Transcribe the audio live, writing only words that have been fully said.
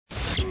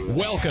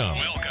Welcome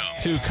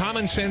to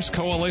Common Sense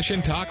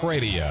Coalition Talk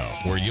Radio,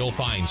 where you'll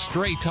find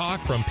straight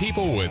talk from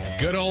people with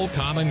good old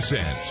common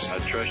sense. I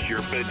trust your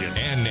opinion.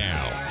 And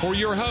now, for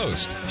your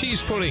host,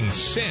 she's putting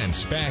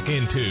sense back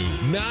into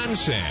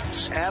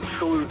nonsense.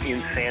 Absolute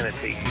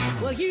insanity.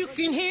 Well, you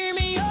can hear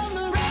me on the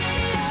radio.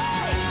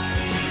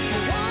 You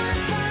want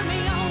to turn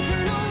me on,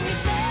 turn on me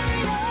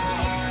stereo.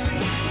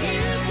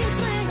 You can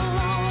sing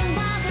along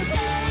while they're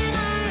playing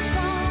our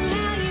song.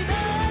 How you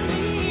done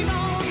me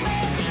wrong,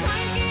 baby,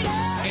 crank it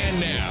up. And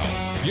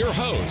now, your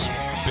host,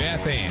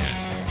 Beth Ann.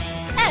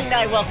 And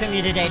I welcome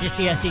you today to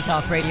CSC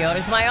Talk Radio. It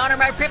is my honor,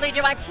 my privilege,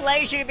 and my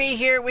pleasure to be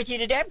here with you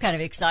today. I'm kind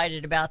of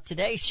excited about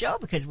today's show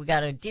because we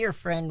got a dear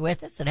friend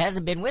with us that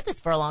hasn't been with us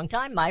for a long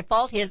time. My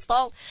fault, his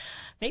fault.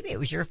 Maybe it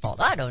was your fault.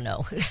 I don't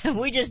know.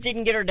 We just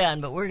didn't get her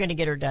done, but we're going to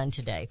get her done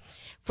today.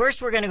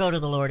 First, we're going to go to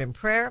the Lord in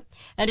prayer.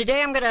 And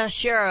today I'm going to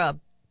share a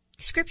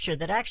scripture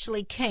that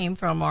actually came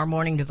from our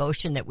morning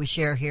devotion that we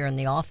share here in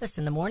the office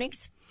in the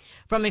mornings,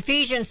 from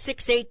Ephesians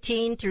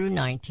 6:18 through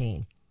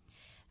 19.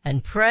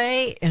 And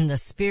pray in the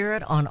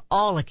Spirit on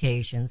all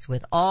occasions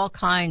with all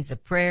kinds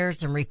of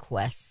prayers and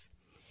requests.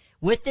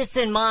 With this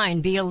in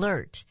mind, be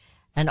alert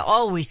and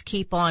always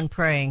keep on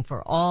praying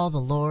for all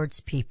the Lord's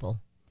people.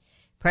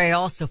 Pray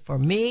also for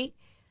me,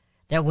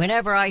 that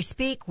whenever I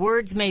speak,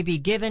 words may be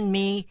given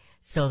me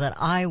so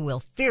that I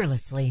will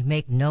fearlessly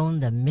make known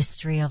the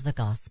mystery of the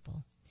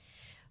gospel.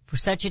 For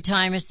such a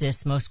time as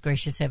this, most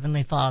gracious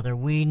Heavenly Father,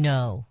 we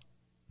know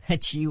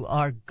that you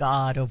are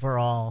God over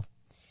all,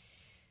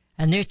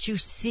 and that you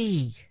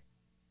see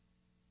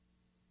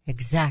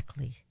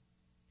exactly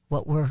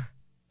what we're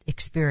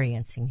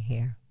experiencing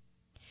here.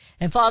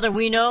 And Father,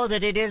 we know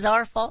that it is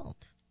our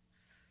fault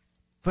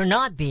for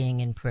not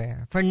being in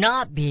prayer, for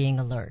not being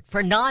alert,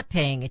 for not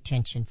paying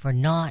attention, for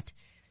not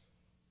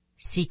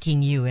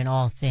seeking you in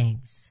all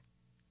things.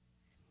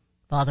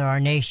 Father, our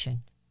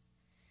nation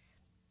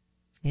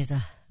is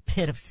a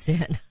pit of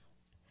sin.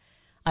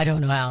 I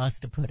don't know how else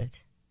to put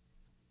it.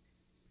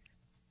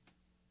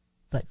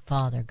 But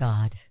Father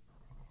God,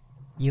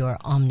 you are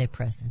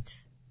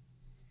omnipresent,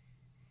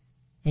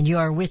 and you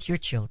are with your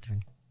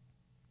children.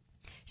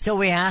 So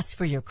we ask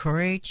for your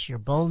courage, your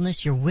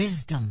boldness, your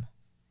wisdom.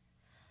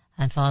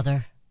 And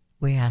Father,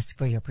 we ask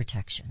for your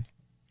protection.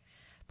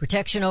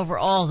 Protection over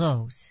all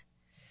those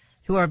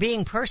who are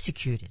being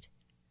persecuted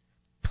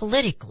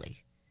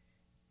politically.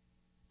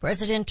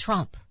 President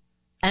Trump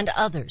and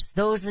others,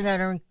 those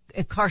that are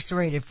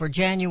incarcerated for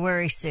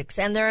January 6th,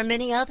 and there are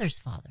many others,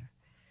 Father,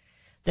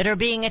 that are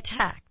being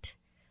attacked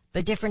by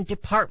different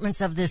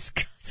departments of this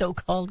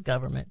so-called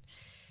government.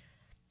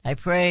 I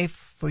pray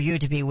for you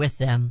to be with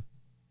them.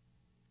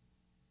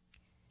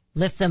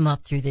 Lift them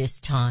up through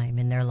this time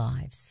in their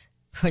lives,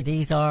 for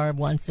these are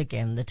once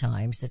again the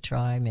times that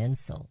try men's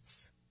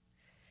souls.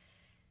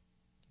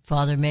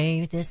 Father,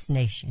 may this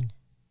nation,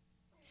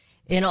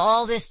 in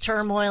all this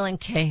turmoil and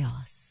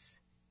chaos,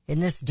 in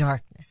this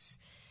darkness,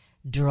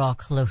 draw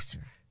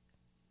closer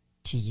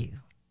to you.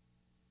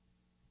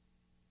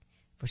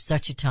 For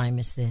such a time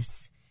as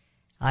this,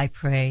 I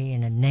pray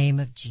in the name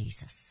of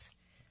Jesus.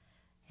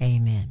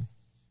 Amen.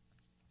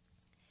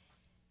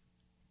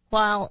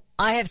 While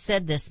I have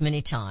said this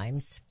many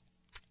times,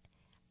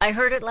 I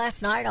heard it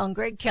last night on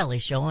Greg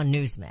Kelly's show on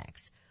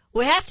Newsmax.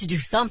 We have to do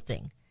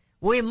something.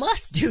 We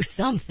must do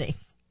something.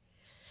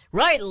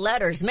 Write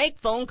letters, make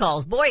phone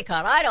calls,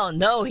 boycott. I don't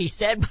know, he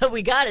said, but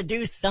we got to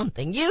do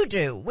something. You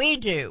do. We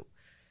do.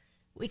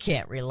 We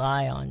can't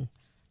rely on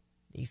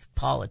these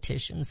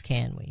politicians,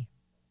 can we?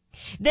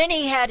 Then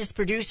he had his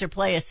producer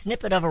play a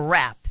snippet of a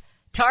rap,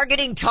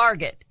 targeting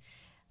Target,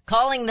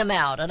 calling them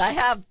out. And I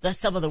have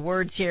some of the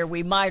words here.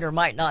 We might or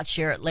might not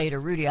share it later.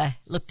 Rudy, I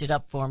looked it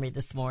up for me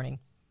this morning.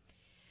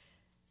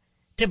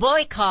 To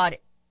boycott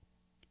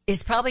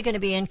is probably going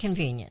to be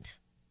inconvenient.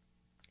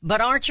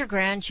 But aren't your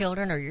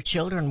grandchildren or your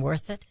children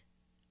worth it?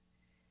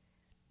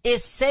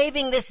 Is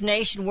saving this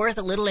nation worth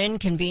a little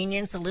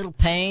inconvenience, a little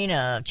pain,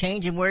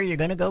 changing where you're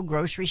going to go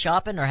grocery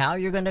shopping or how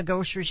you're going to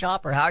grocery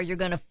shop or how you're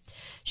going to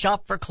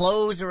shop for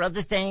clothes or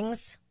other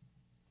things?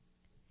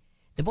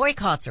 The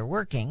boycotts are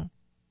working,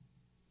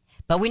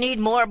 but we need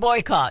more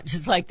boycott,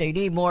 just like they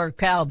need more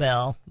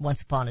cowbell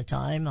once upon a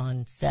time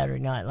on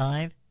Saturday Night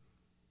Live.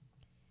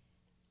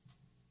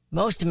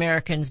 Most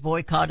Americans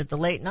boycotted the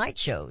late night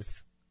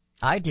shows.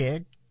 I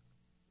did.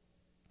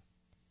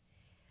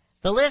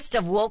 The list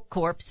of woke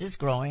corps is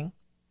growing.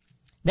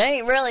 They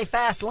ain't really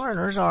fast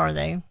learners, are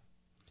they?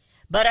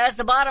 But as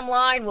the bottom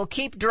line will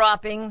keep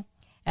dropping,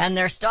 and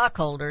their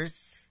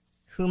stockholders,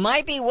 who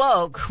might be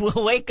woke,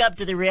 will wake up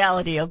to the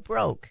reality of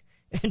broke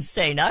and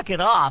say, knock it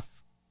off.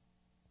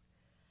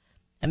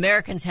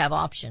 Americans have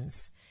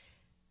options.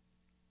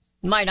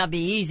 It might not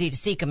be easy to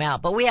seek them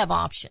out, but we have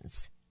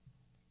options.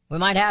 We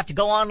might have to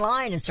go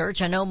online and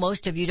search. I know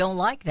most of you don't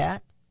like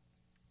that.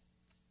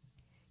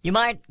 You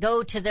might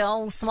go to the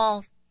old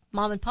small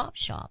mom and pop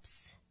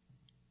shops.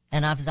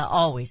 And as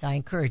always, I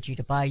encourage you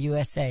to buy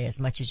USA as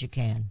much as you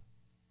can.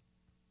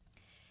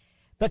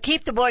 But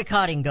keep the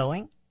boycotting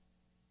going.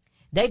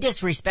 They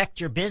disrespect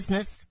your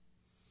business.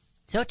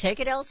 So take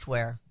it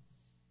elsewhere.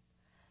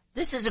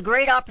 This is a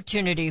great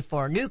opportunity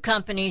for new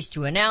companies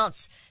to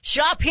announce,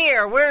 shop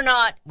here, we're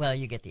not, well,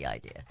 you get the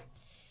idea.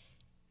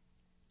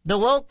 The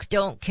woke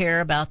don't care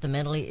about the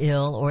mentally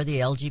ill or the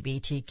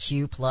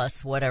LGBTQ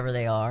plus, whatever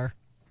they are.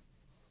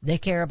 They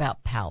care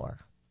about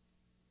power.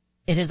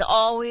 It is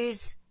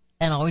always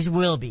and always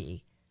will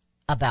be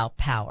about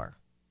power.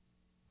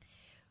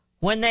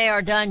 When they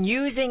are done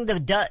using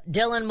the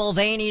Dylan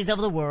Mulvaney's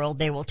of the world,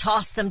 they will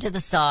toss them to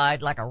the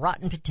side like a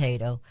rotten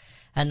potato,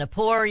 and the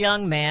poor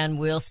young man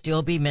will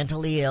still be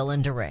mentally ill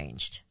and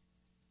deranged.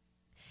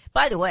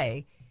 By the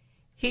way,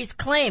 he's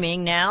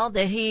claiming now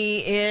that he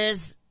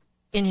is,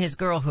 in his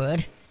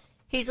girlhood,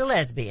 he's a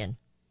lesbian.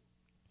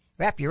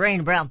 Wrap your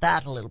brain around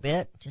that a little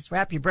bit. Just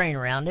wrap your brain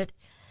around it.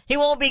 He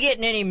won't be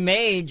getting any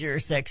major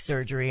sex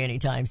surgery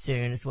anytime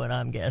soon, is what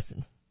I'm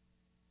guessing.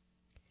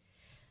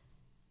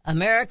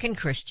 American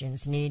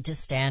Christians need to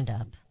stand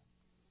up.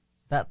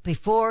 But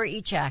before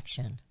each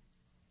action,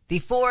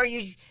 before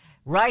you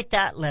write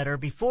that letter,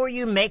 before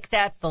you make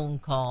that phone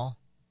call,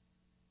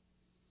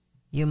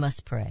 you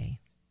must pray.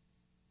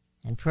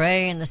 And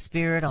pray in the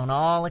Spirit on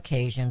all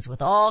occasions with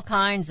all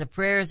kinds of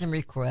prayers and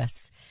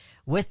requests.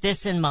 With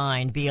this in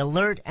mind, be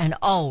alert and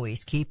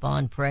always keep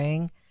on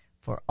praying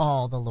for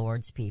all the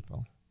Lord's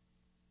people.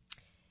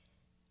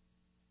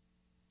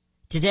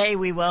 Today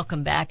we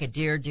welcome back a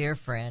dear, dear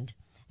friend,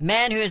 a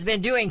man who has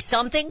been doing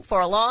something for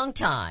a long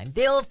time,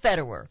 Bill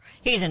Federer.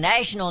 He's a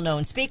national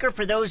known speaker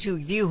for those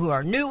of you who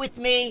are new with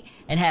me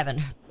and haven't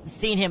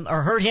seen him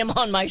or heard him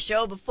on my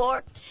show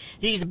before.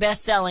 He's a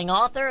best-selling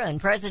author and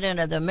president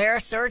of the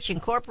AmeriSearch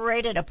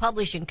Incorporated, a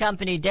publishing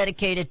company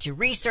dedicated to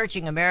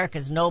researching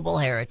America's noble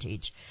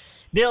heritage.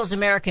 Bill's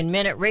American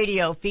Minute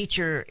radio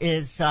feature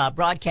is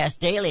broadcast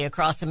daily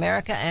across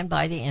America and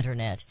by the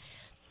Internet.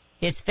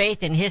 His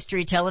Faith in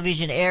History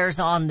television airs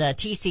on the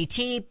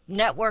TCT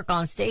network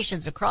on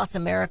stations across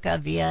America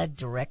via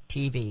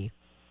DirecTV.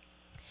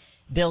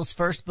 Bill's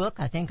first book,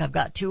 I think I've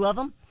got 2 of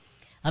them,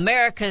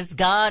 America's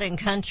God and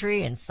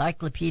Country,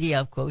 Encyclopedia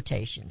of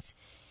Quotations.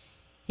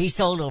 He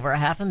sold over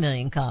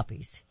 500,000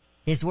 copies.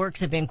 His works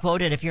have been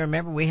quoted. If you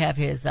remember, we have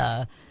his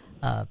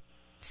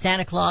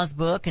Santa Claus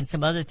book and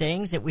some other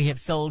things that we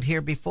have sold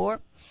here before.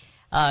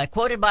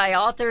 Quoted by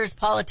authors,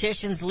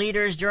 politicians,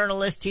 leaders,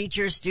 journalists,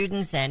 teachers,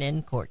 students, and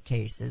in court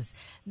cases.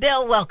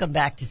 Bill, welcome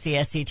back to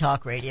CSC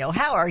Talk Radio.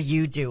 How are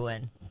you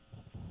doing?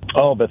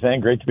 Oh, Beth Ann,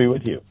 great to be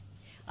with you.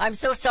 I'm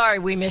so sorry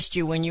we missed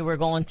you when you were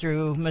going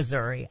through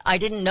Missouri. I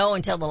didn't know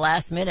until the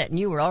last minute, and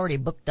you were already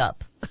booked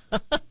up.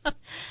 But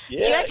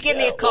you have to give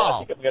me a call.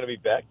 Well, I think I'm going to be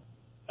back.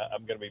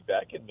 I'm going to be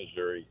back in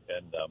Missouri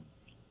and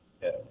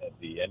at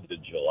the end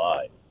of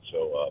July.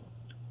 So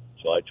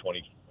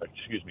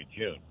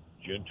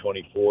June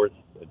 24th,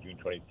 June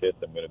 25th,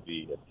 I'm going to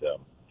be at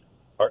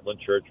Heartland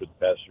Church with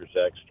Pastor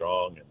Zach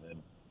Strong, and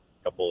then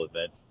a couple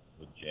events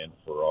with Jan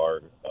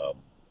Farrar. I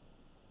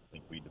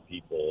think We the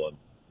People on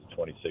the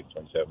 26th,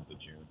 27th of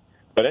June.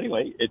 But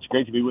anyway, it's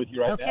great to be with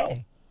you right now.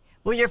 Okay.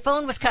 Well, your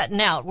phone was cutting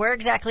out. Where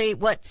exactly,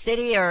 what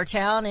city or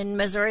town in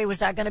Missouri was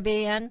that going to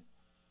be in?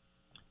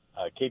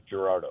 Cape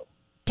Girardeau.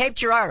 Cape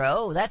Girardeau.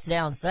 Oh, that's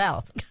down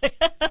south.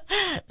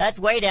 That's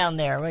way down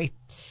there.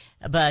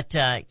 But,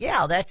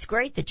 yeah, that's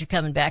great that you're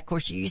coming back. Of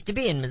course, you used to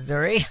be in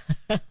Missouri.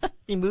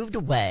 You moved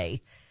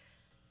away.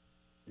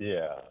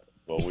 Yeah.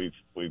 Well,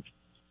 we've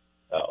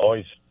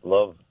always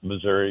loved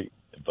Missouri,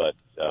 but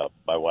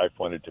my wife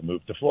wanted to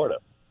move to Florida.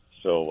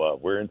 So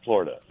we're in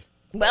Florida.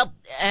 Well,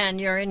 and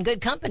you're in good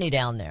company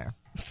down there.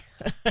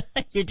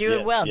 You're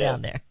doing well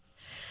down there.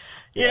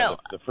 You know,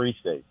 the Free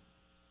State.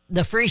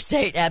 The Free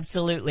State,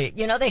 absolutely.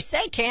 You know, they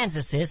say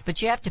Kansas is,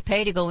 but you have to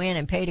pay to go in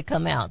and pay to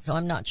come out. So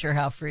I'm not sure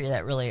how free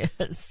that really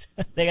is.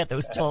 They got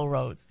those toll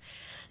roads.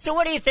 So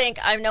what do you think?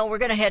 I know we're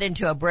going to head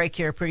into a break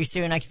here pretty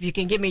soon. Like, if you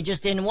can give me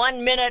just in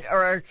 1 minute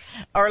or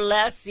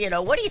less, you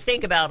know, what do you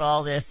think about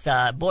all this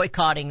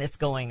boycotting that's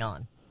going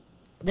on?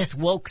 This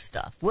woke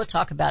stuff. We'll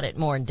talk about it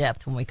more in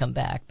depth when we come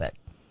back, but.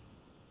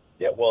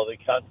 Yeah, well, the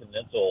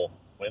Continental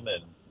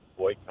women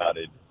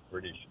boycotted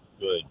British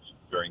goods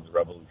during the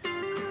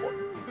Revolutionary War.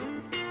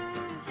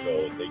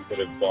 So they could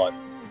have bought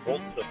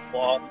bolts of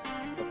cloth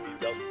from the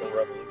Industrial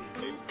Revolution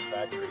made in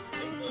factories in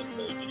England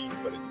really cheap,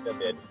 but instead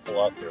they had to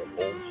pull out their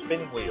old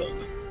spinning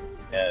wheels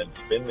and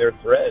spin their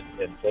thread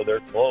and sew their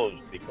clothes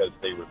because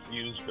they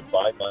refused to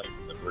buy money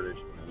from the British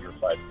when we were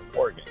fighting the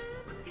war against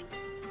the British.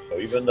 So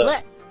even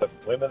the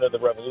women of the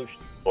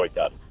Revolution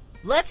boycotted.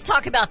 Let's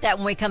talk about that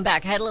when we come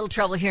back. I had a little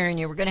trouble hearing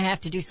you. We're going to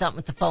have to do something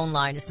with the phone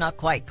line. It's not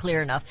quite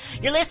clear enough.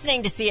 You're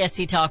listening to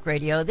CSC Talk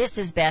Radio. This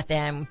is Beth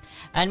Ann,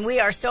 and we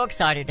are so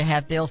excited to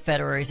have Bill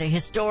Federer. He's a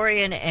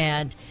historian,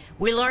 and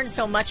we learned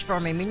so much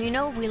from him. And, you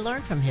know, we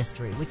learn from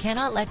history. We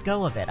cannot let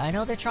go of it. I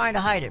know they're trying to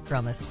hide it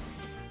from us.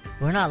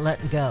 We're not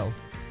letting go.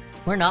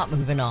 We're not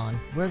moving on.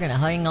 We're going to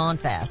hang on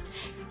fast.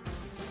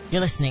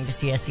 You're listening to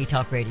CSC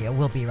Talk Radio.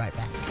 We'll be right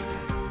back.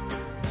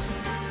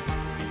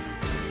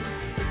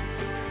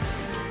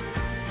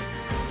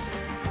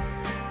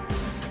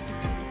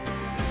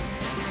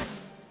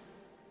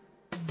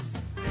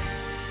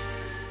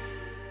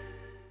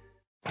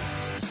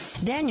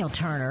 Daniel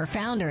Turner,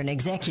 founder and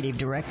executive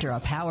director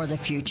of Power the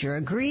Future,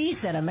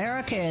 agrees that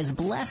America is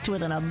blessed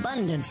with an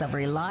abundance of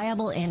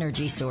reliable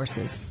energy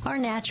sources. Our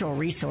natural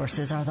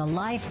resources are the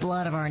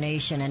lifeblood of our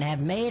nation and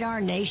have made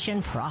our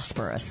nation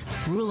prosperous.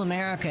 Rural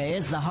America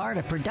is the heart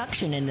of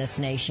production in this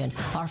nation.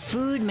 Our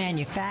food,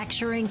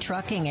 manufacturing,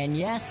 trucking, and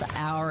yes,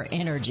 our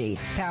energy.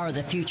 Power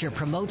the Future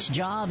promotes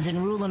jobs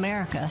in rural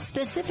America,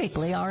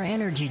 specifically our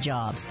energy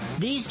jobs.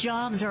 These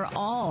jobs are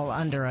all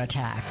under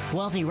attack.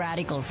 Wealthy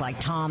radicals like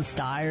Tom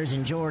Stiers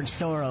and George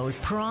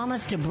Soros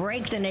promise to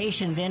break the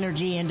nation's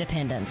energy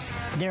independence.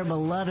 Their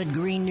beloved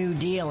Green New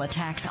Deal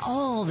attacks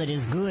all that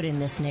is good in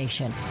this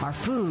nation. Our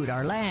food,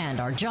 our land,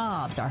 our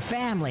jobs, our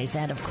families,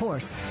 and of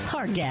course,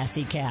 our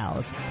gassy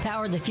cows.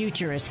 Power the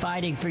Future is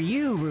fighting for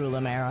you, rural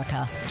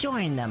America.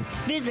 Join them.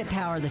 Visit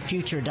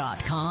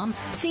PowerTheFuture.com.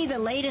 See the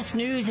latest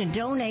news and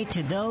donate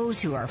to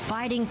those who are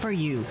fighting for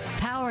you.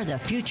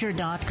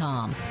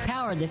 PowerTheFuture.com.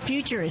 Power the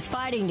Future is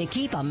fighting to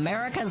keep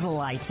America's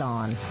lights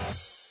on.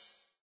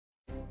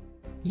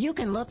 You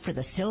can look for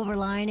the silver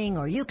lining,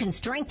 or you can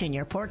strengthen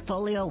your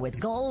portfolio with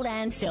gold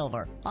and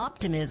silver.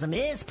 Optimism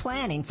is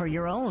planning for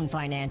your own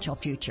financial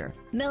future.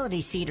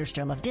 Melody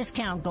Cedarstrom of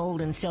Discount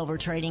Gold and Silver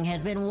Trading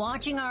has been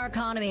watching our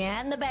economy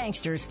and the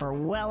banksters for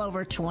well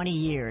over 20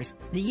 years.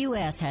 The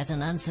U.S. has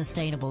an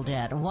unsustainable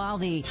debt, and while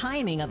the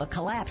timing of a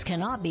collapse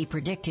cannot be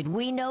predicted,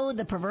 we know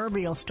the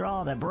proverbial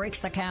straw that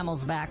breaks the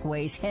camel's back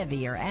weighs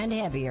heavier and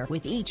heavier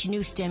with each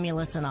new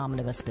stimulus and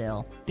omnibus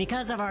bill.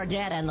 Because of our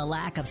debt and the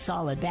lack of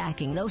solid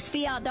backing, those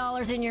fiat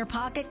dollars in your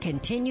pocket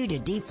continue to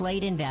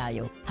deflate in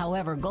value.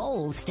 However,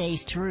 gold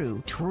stays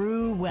true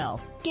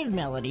wealth. Give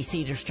Melody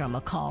Cedarstrom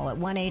a call at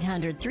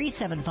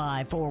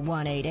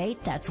 1-800-375-4188.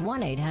 That's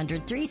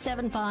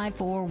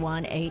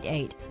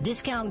 1-800-375-4188.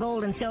 Discount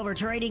Gold and Silver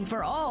Trading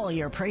for all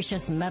your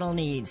precious metal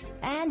needs.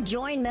 And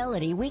join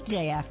Melody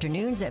weekday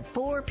afternoons at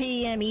 4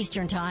 p.m.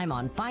 Eastern Time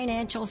on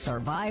Financial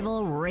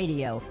Survival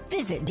Radio.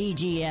 Visit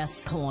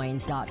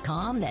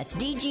dgscoins.com. That's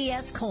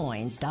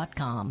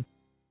dgscoins.com.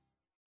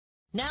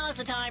 Now is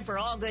the time for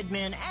all good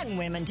men and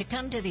women to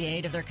come to the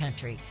aid of their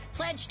country.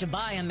 Pledge to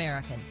buy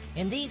American.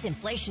 In these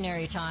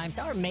inflationary times,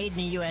 our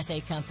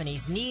made-in-the-USA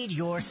companies need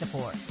your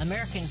support.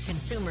 American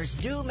consumers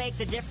do make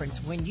the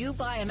difference. When you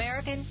buy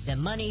American, the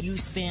money you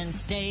spend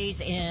stays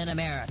in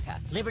America.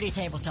 Liberty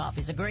Tabletop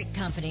is a great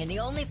company and the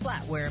only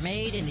flatware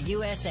made in the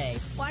USA.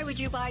 Why would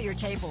you buy your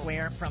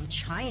tableware from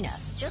China?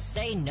 Just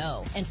say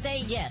no and say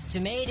yes to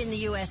Made in the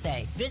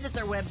USA. Visit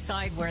their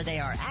website where they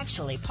are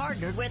actually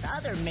partnered with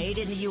other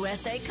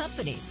made-in-the-USA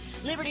companies.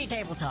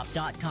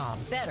 LibertyTabletop.com.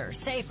 Better,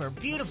 safer,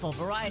 beautiful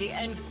variety,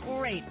 and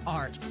great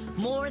art.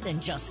 More than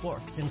just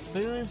forks and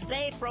spoons,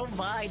 they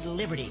provide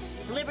liberty.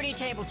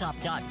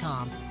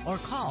 LibertyTabletop.com or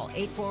call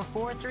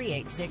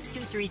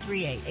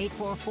 844-386-2338.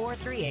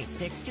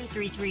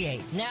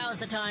 844-386-2338. Now's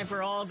the time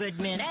for all good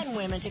men and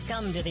women to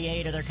come to the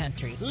aid of their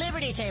country.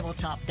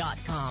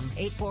 LibertyTabletop.com.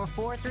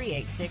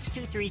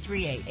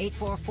 844-386-2338.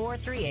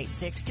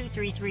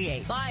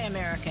 844-386-2338. Buy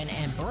American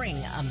and bring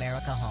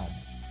America home.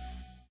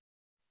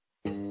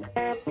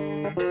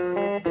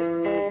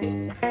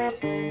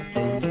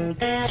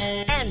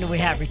 And we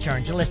have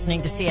returned. You're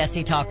listening to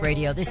CSC Talk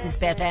Radio. This is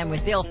Beth Ann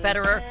with Bill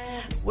Federer.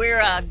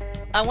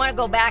 I want to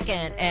go back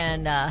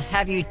and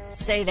have you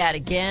say that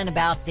again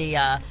about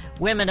the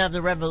women of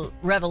the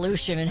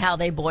revolution and how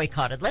they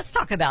boycotted. Let's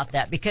talk about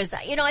that because,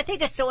 I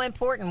think it's so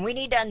important. We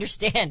need to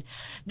understand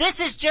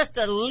this is just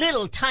a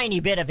little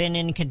tiny bit of an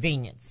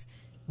inconvenience.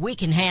 We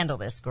can handle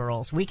this,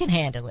 girls. We can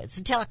handle it.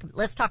 So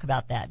let's talk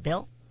about that,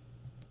 Bill.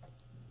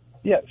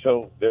 Yeah,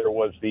 so there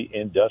was the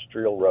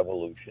Industrial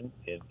Revolution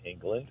in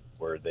England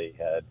where they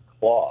had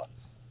cloth,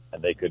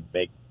 and they could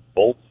make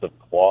bolts of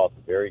cloth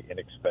very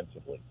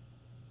inexpensively.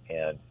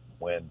 And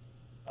when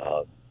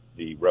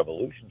the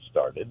revolution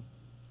started,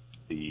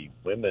 the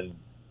women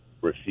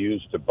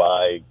refused to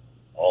buy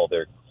all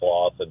their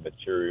cloth and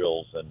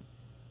materials and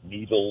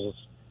needles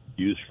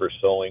used for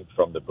sewing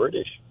from the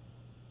British.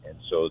 And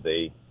so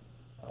they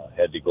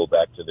had to go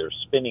back to their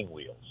spinning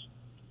wheels.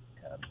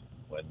 And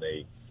when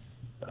they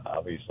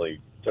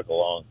obviously took a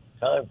long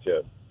time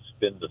to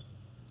spin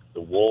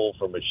the wool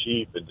from a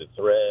sheep into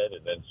thread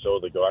and then sew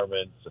the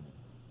garments,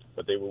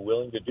 but they were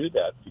willing to do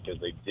that because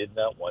they did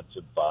not want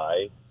to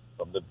buy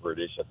from the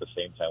British at the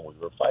same time we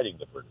were fighting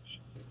the British.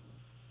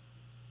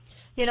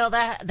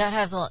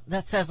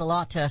 That says a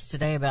lot to us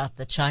today about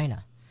the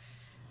China.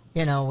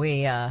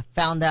 We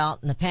found out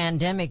in the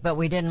pandemic, but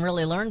we didn't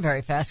really learn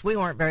very fast. We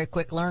weren't very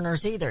quick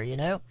learners either,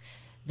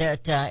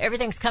 that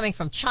everything's coming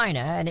from China,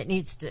 and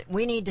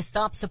we need to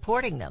stop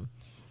supporting them.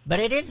 But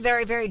it is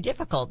very, very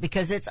difficult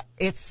because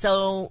it's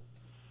so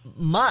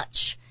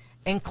much,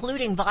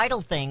 including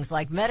vital things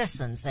like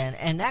medicines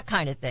and that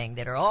kind of thing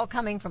that are all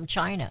coming from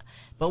China.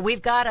 But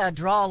we've got to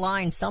draw a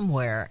line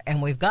somewhere,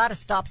 and we've got to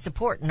stop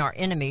supporting our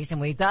enemies,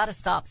 and we've got to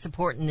stop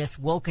supporting this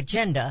woke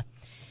agenda.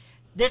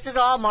 This is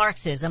all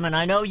Marxism, and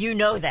I know you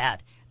know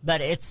that,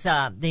 but it's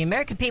the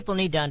American people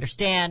need to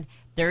understand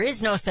there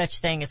is no such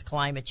thing as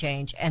climate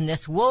change, and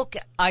this woke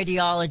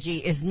ideology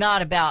is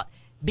not about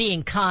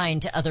being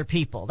kind to other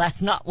people.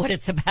 That's not what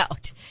it's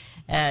about.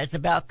 It's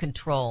about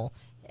control.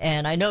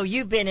 And I know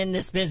you've been in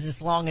this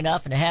business long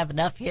enough and have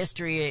enough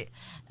history,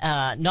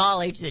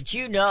 knowledge that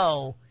you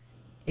know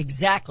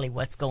exactly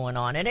what's going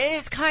on. And it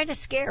is kind of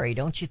scary,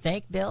 don't you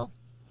think, Bill?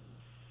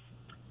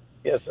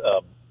 Yes.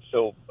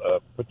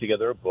 Put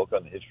together a book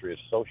on the history of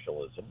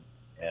socialism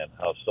and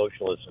how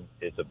socialism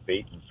is a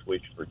bait and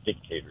switch for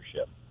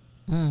dictatorship.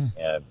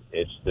 And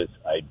it's this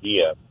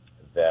idea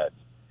that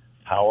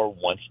power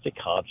wants to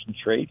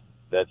concentrate.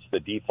 That's the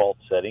default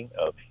setting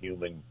of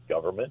human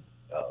government.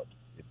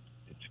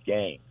 It's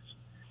gangs.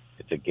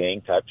 It's a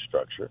gang-type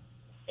structure.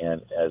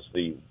 And as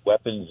the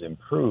weapons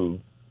improve,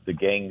 the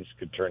gangs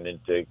could turn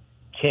into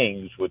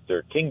kings with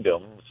their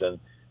kingdoms and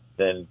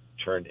then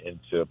turn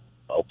into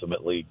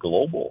ultimately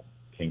global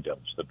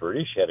kingdoms. The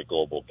British had a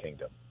global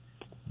kingdom.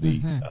 The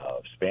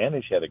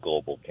Spanish had a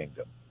global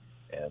kingdom.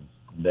 And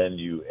then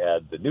you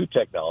add the new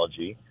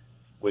technology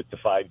with the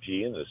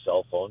 5G and the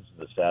cell phones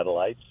and the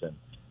satellites and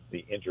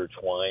the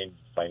intertwined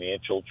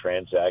financial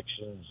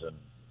transactions and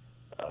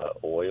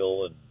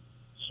oil and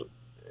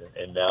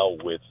now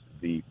with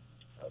the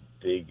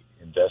big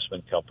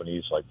investment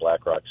companies like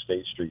BlackRock,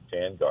 State Street,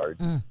 Vanguard.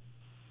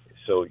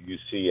 So you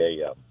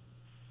see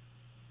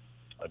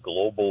a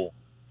global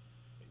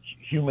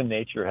human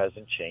nature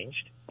hasn't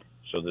changed.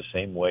 So the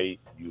same way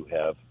you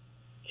have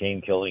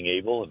Cain killing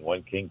Abel and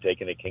one king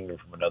taking a kingdom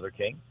from another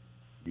king,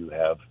 you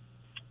have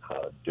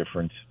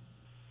different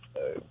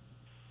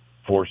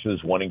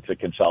forces wanting to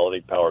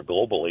consolidate power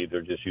globally.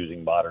 They're just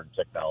using modern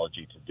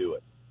technology to do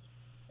it.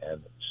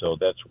 And so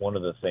that's one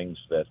of the things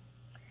that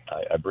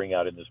I bring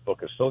out in this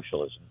book of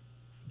socialism,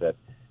 that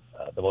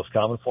the most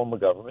common form of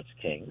government is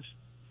kings,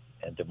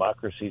 and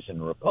democracies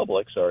and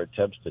republics are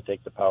attempts to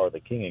take the power of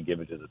the king and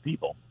give it to the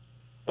people.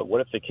 But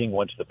what if the king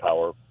wants the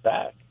power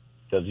back?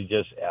 Does he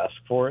just ask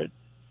for it?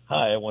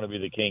 Hi, I want to be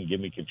the king. Give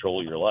me control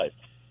of your life.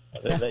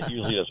 That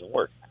usually doesn't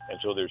work. And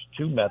so there's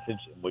two methods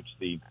in which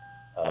the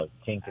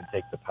king can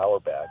take the power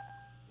back.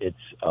 It's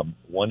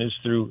one is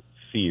through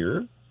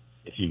fear.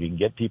 If you can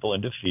get people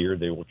into fear,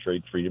 they will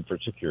trade freedom for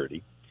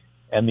security.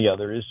 And the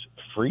other is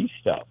free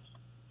stuff.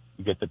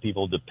 You get the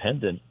people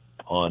dependent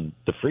on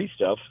the free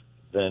stuff,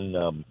 then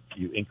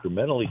you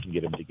incrementally can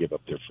get them to give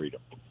up their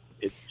freedom.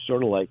 It's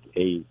sort of like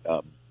a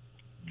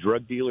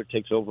drug dealer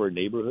takes over a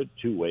neighborhood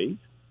two ways.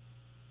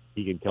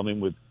 He can come in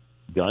with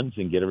guns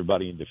and get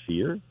everybody into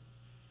fear,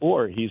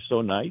 or he's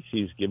so nice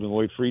he's giving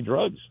away free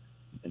drugs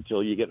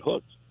until you get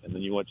hooked. And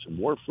then you want some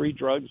more free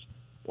drugs.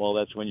 Well,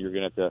 that's when you're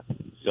going to have to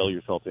sell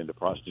yourself into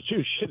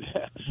prostitution.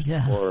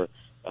 Or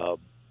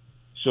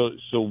so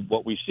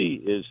what we see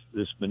is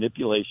this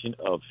manipulation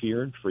of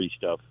fear and free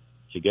stuff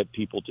to get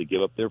people to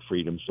give up their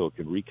freedom so it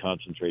can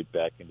reconcentrate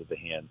back into the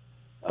hand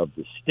of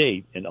the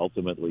state and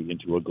ultimately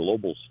into a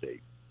global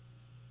state.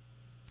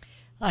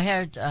 I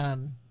heard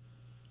Dennis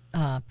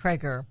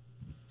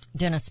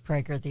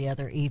Prager the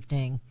other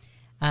evening,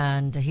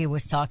 and he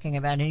was talking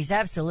about, and he's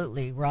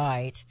absolutely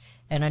right,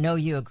 and I know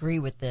you agree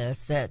with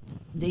this, that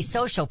these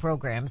social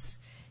programs,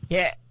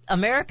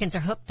 Americans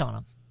are hooked on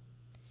them.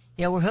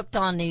 We're hooked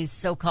on these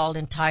so-called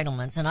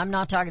entitlements, and I'm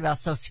not talking about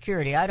Social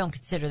Security. I don't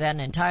consider that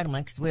an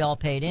entitlement because we all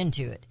paid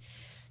into it.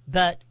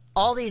 But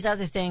all these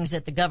other things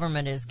that the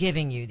government is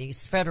giving you,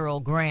 these federal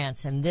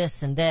grants and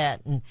this and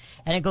that, and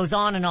it goes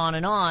on and on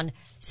and on.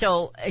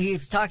 So he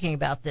was talking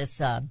about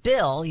this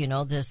bill,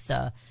 this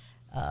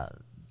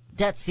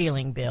debt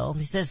ceiling bill.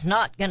 He says it's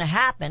not going to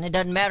happen. It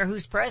doesn't matter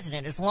who's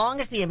president. As long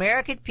as the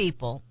American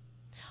people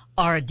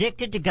are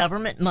addicted to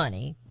government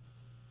money,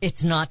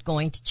 it's not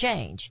going to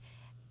change.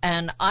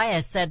 And I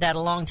had said that a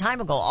long time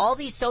ago. All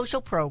these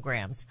social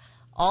programs,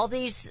 all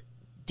these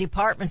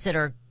departments that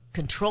are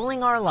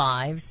controlling our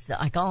lives,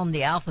 I call them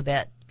the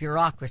alphabet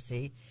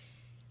bureaucracy,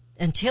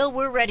 until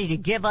we're ready to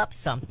give up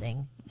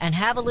something and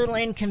have a little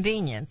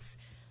inconvenience,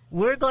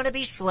 we're going to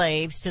be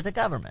slaves to the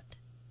government.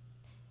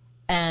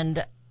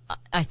 And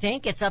I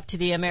think it's up to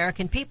the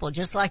American people,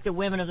 just like the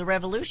women of the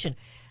revolution.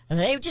 And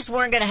they just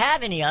weren't going to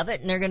have any of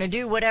it, and they're going to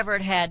do whatever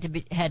it had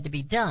to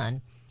be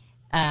done.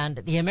 And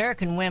the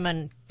American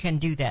women can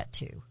do that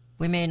too.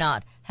 We may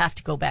not have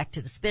to go back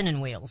to the spinning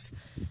wheels,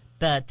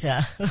 but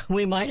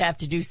we might have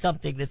to do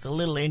something that's a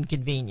little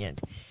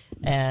inconvenient.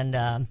 And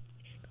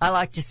I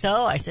like to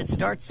sew. I said,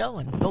 start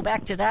sewing. Go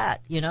back to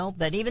that,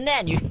 But even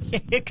then, you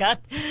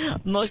got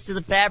most of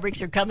the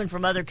fabrics are coming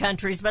from other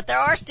countries, but there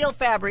are still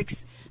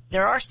fabrics.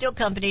 There are still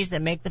companies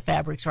that make the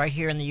fabrics right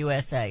here in the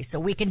USA, so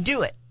we can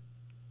do it.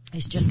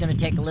 It's just going to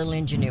take a little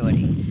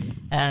ingenuity.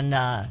 And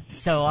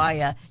so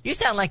you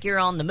sound like you're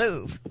on the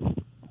move.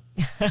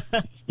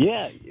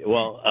 Yeah,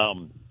 well,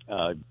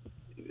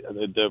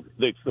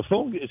 the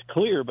phone is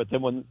clear, but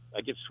then when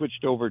I get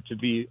switched over to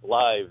be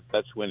live,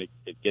 that's when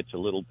it gets a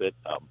little bit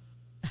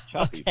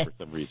choppy for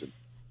some reason.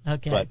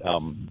 Okay. But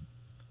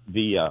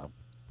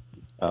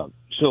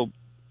so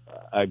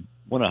I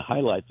want to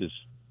highlight this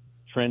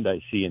trend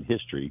I see in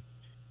history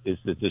is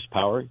that this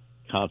power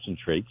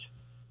concentrates,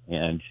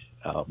 and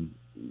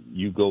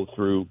you go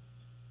through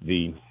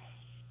the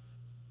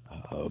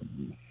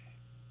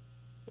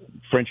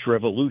French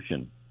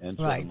Revolution. And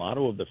so Right. the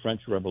motto of the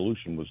French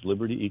Revolution was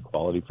liberty,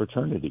 equality,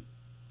 fraternity.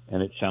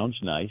 And it sounds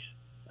nice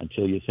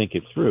until you think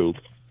it through.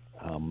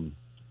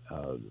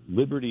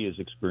 Liberty is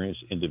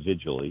experienced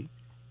individually.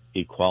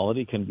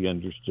 Equality can be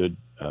understood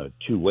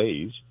two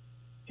ways.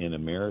 In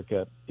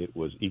America, it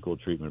was equal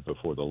treatment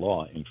before the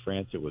law. In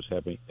France, it was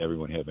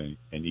everyone having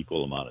an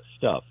equal amount of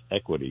stuff,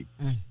 equity.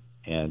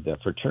 And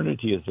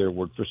fraternity is their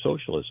word for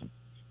socialism.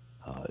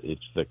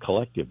 It's the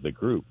collective, the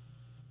group.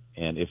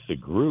 And if the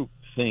group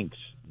thinks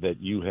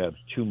that you have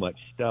too much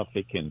stuff,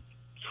 it can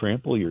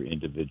trample your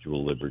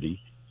individual liberty,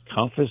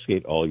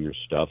 confiscate all your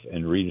stuff,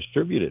 and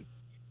redistribute it.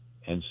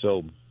 And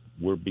so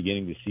we're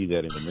beginning to see that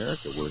in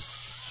America. We're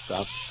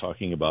stopped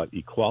talking about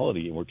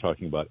equality and we're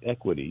talking about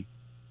equity.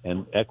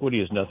 And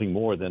equity is nothing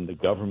more than the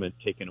government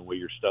taking away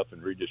your stuff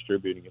and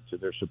redistributing it to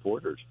their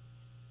supporters,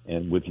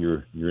 and with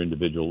your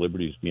individual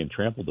liberties being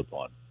trampled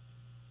upon.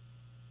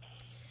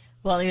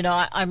 Well,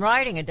 I'm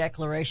writing a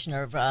declaration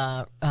of,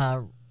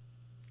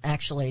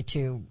 actually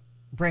to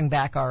bring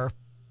back our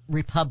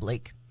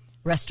republic,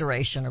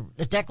 restoration,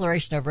 a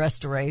declaration of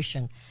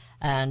restoration.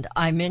 And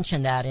I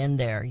mentioned that in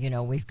there.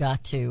 We've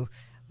got to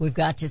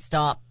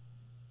stop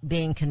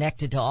being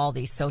connected to all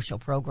these social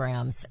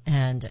programs.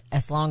 And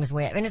as long as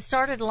and it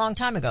started a long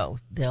time ago,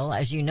 Bill,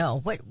 as you know.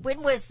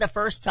 When was the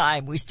first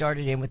time we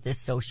started in with this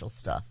social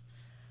stuff?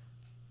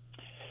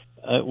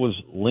 It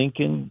was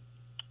Lincoln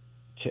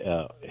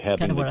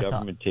having the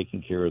government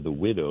taking care of the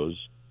widows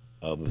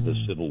of the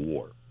Civil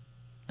War.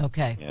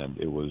 Okay. And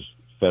it was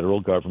federal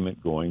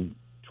government going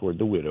toward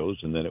the widows,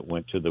 and then it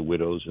went to the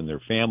widows and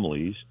their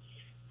families,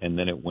 and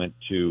then it went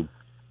to,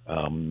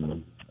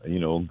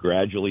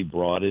 gradually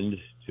broadened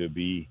to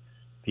be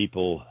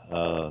people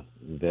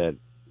that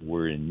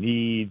were in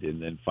need,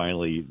 and then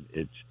finally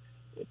it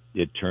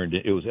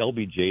was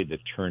LBJ that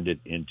turned it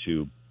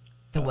into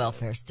the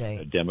welfare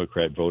state, a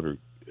Democrat voter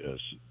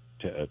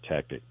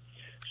tactic.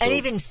 And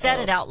even said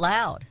it out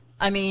loud.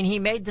 I mean, he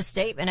made the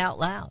statement out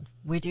loud.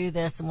 We do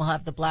this and we'll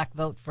have the black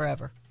vote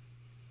forever.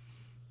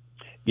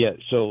 Yeah,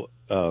 so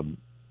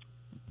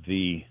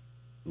the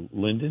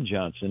Lyndon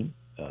Johnson,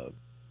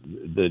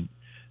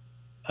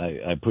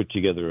 I put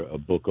together a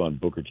book on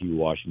Booker T.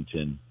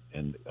 Washington,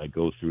 and I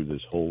go through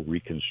this whole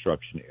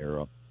Reconstruction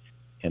era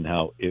and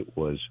how it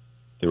was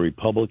the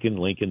Republican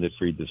Lincoln that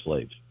freed the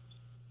slaves,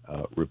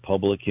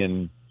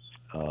 Republican,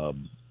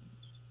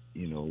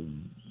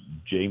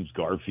 James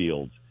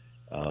Garfield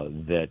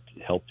that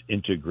helped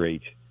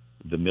integrate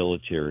the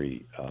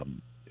military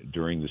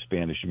during the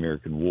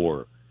Spanish-American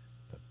War,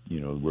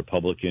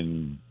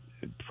 Republican,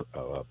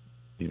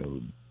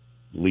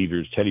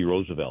 leaders. Teddy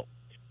Roosevelt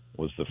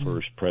was the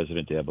first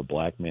president to have a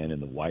black man in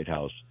the White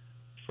House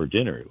for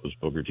dinner. It was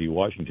Booker T.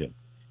 Washington.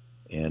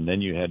 And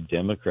then you had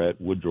Democrat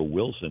Woodrow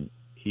Wilson.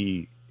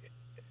 He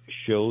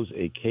shows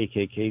a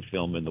KKK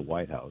film in the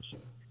White House,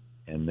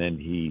 and then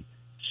he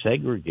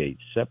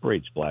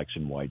separates blacks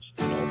and whites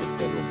in all the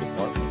federal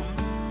departments.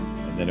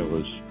 And then it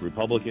was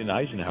Republican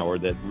Eisenhower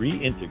that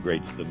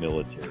reintegrates the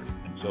military.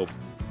 And so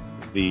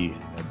the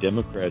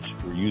Democrats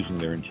were using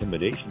their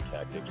intimidation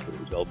tactics, but it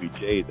was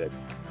LBJ that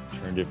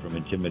turned it from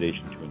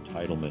intimidation to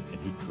entitlement, and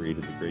he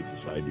created the Great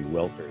Society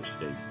welfare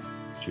state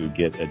to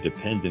get a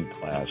dependent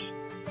class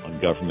on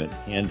government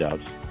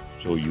handouts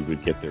so you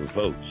would get their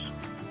votes.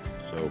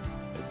 So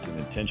it's an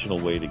intentional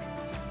way to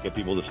get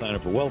people to sign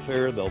up for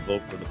welfare. They'll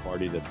vote for the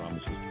party that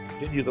promises to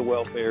continue the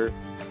welfare,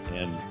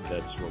 and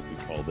that's what we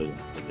call the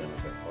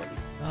Democrat Party.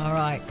 All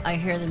right, I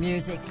hear the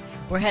music.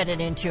 We're headed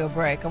into a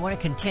break. I want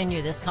to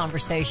continue this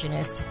conversation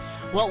as to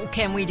what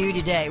can we do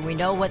today. We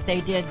know what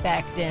they did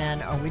back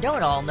then, or we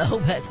don't all know,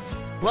 but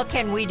what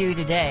can we do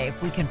today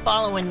if we can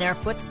follow in their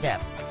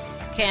footsteps?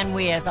 Can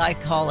we, as I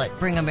call it,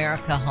 bring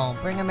America home,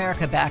 bring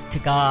America back to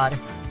God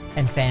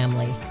and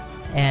family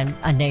and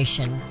a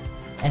nation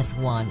as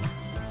one?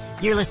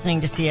 You're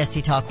listening to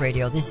CSC Talk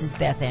Radio. This is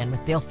Beth Ann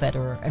with Bill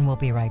Federer, and we'll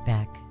be right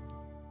back.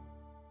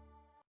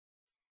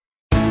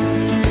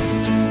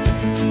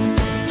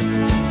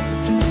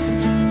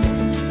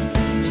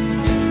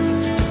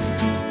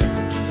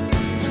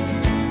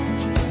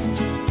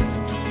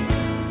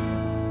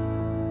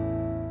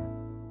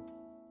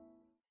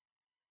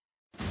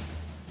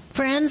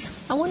 Friends,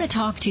 I want to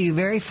talk to you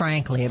very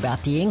frankly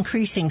about the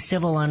increasing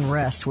civil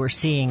unrest we're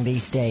seeing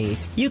these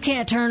days. You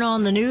can't turn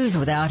on the news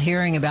without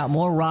hearing about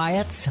more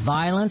riots,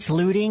 violence,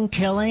 looting,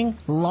 killing,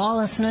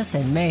 lawlessness,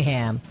 and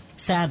mayhem.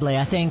 Sadly,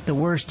 I think the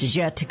worst is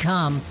yet to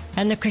come,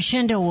 and the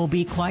crescendo will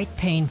be quite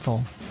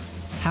painful.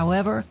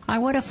 However, I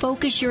want to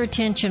focus your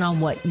attention on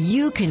what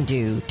you can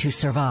do to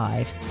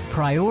survive.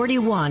 Priority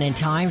one in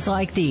times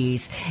like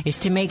these is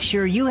to make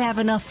sure you have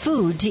enough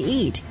food to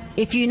eat.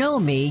 If you know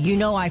me, you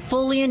know I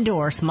fully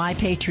endorse My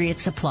Patriot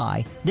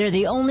Supply. They're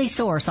the only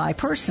source I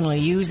personally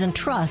use and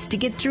trust to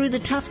get through the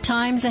tough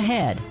times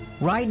ahead.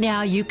 Right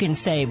now, you can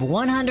save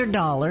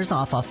 $100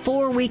 off a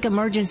 4-week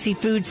emergency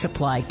food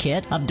supply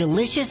kit of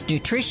delicious,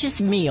 nutritious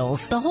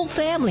meals the whole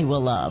family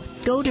will love.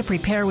 Go to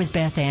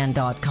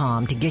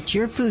preparewithbethann.com to get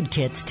your food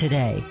kits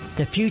today.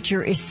 The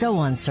future is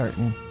so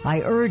uncertain.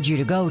 I urge you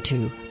to go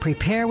to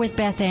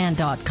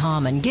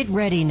preparewithbethann.com and get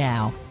ready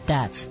now.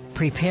 That's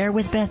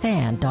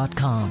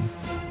preparewithbethann.com.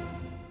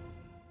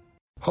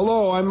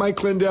 Hello, I'm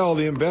Mike Lindell,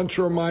 the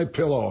inventor of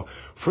MyPillow.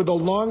 For the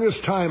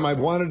longest time,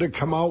 I've wanted to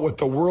come out with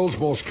the world's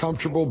most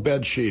comfortable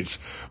bed sheets.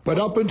 But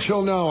up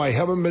until now, I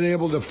haven't been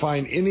able to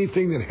find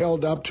anything that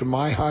held up to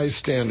my high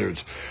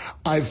standards.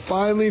 I've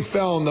finally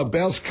found the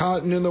best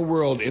cotton in the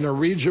world in a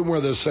region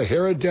where the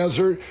Sahara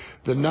Desert,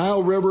 the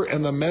Nile River,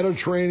 and the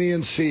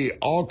Mediterranean Sea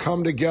all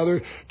come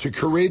together to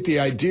create the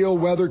ideal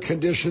weather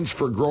conditions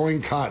for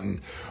growing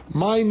cotton.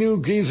 My new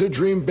Giza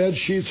Dream bed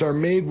sheets are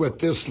made with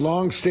this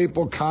long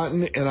staple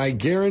cotton, and I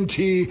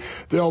guarantee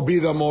they'll be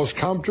the most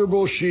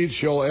comfortable sheets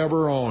you'll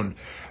ever own.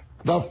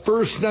 The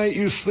first night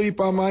you sleep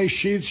on my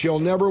sheets, you'll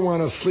never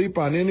want to sleep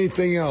on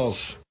anything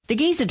else. The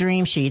Giza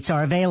Dream Sheets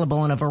are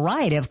available in a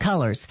variety of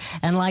colors,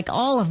 and like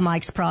all of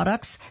Mike's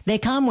products, they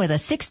come with a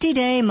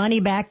 60-day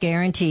money-back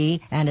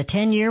guarantee and a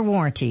 10-year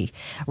warranty.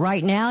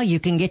 Right now, you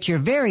can get your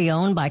very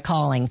own by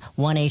calling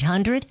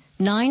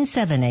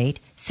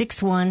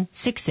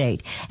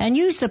 1-800-978-6168 and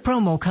use the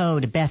promo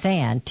code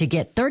BethAnn to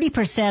get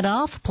 30%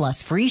 off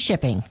plus free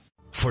shipping.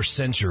 For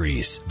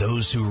centuries,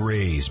 those who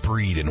raise,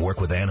 breed, and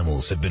work with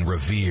animals have been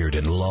revered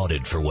and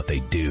lauded for what they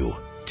do.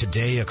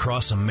 Today,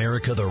 across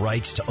America, the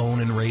rights to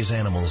own and raise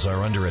animals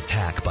are under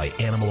attack by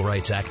animal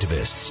rights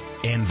activists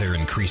and their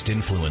increased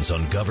influence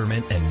on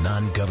government and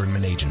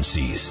non-government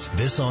agencies.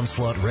 This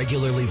onslaught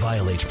regularly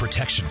violates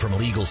protection from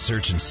legal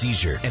search and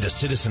seizure and a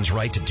citizen's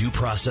right to due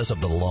process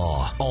of the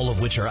law, all of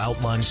which are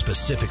outlined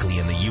specifically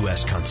in the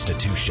U.S.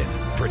 Constitution.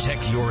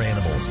 Protect your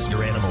animals,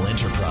 your animal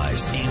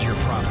enterprise, and your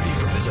property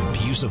from this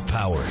abuse of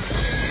power.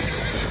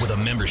 With a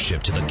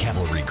membership to the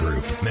Cavalry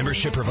Group,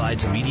 membership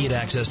provides immediate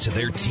access to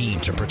their team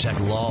to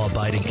protect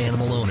law-abiding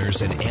animal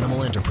owners and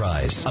animal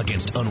enterprise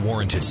against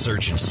unwarranted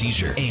search and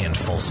seizure and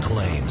false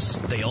claims.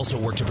 They also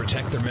work to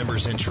protect their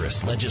members'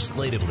 interests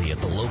legislatively at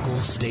the local,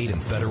 state,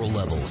 and federal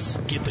levels.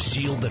 Get the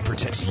shield that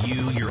protects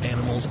you, your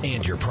animals,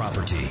 and your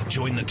property.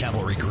 Join the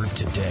Cavalry Group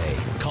today.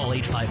 Call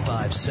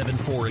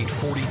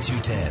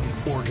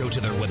 855-748-4210 or go to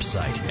their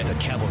website at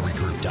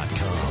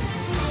thecavalrygroup.com.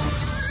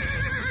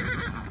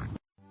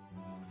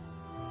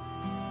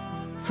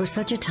 For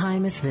such a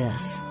time as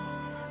this,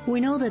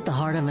 we know that the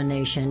heart of a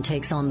nation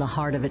takes on the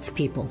heart of its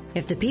people.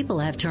 If the people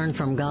have turned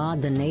from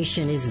God, the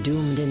nation is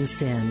doomed in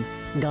sin.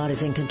 God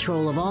is in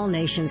control of all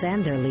nations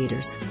and their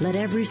leaders. Let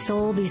every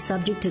soul be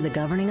subject to the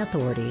governing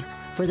authorities,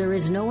 for there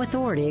is no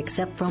authority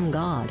except from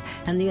God,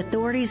 and the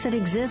authorities that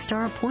exist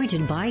are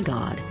appointed by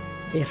God.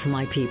 If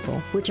my people,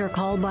 which are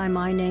called by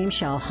my name,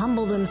 shall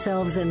humble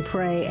themselves and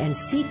pray and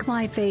seek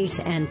my face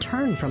and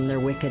turn from their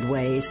wicked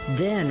ways,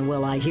 then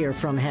will I hear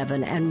from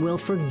heaven and will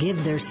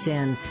forgive their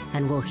sin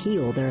and will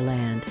heal their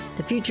land.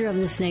 The future of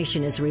this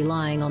nation is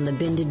relying on the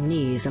bended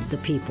knees of the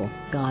people,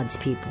 God's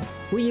people.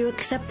 Will you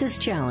accept this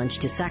challenge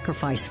to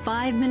sacrifice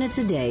 5 minutes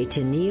a day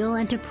to kneel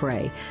and to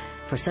pray?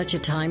 For such a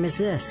time as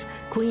this,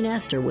 Queen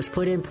Esther was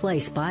put in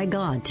place by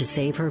God to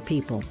save her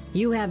people.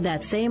 You have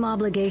that same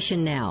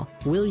obligation now.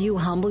 Will you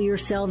humble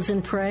yourselves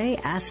and pray,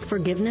 ask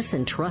forgiveness,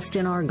 and trust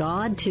in our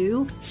God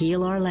to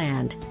heal our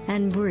land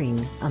and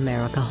bring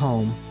America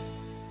home?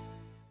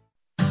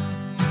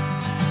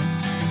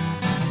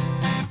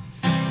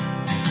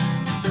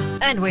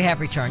 And we have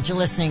returned. You're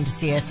listening to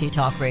CSC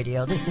Talk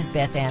Radio. This is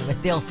Beth Ann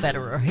with Bill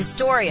Federer,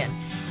 historian.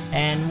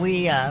 And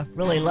we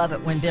really love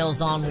it when Bill's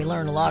on. We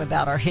learn a lot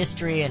about our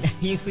history, and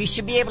we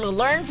should be able to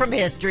learn from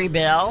history,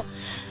 Bill.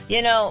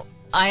 You know,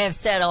 I have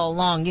said all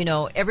along, you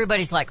know,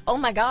 everybody's like, oh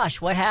my gosh,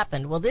 what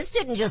happened? Well, this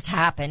didn't just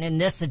happen in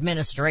this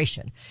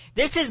administration.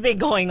 This has been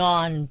going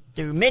on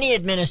through many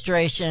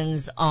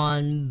administrations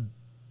on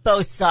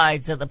both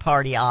sides of the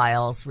party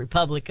aisles,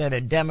 Republican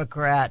and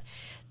Democrat,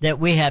 that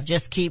we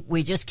just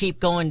keep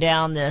going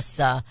down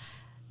this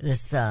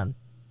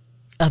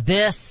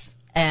abyss,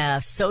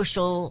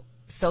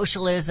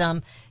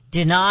 socialism,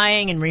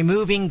 denying and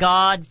removing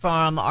God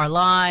from our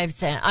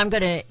lives. And I'm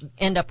going to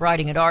end up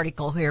writing an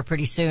article here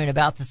pretty soon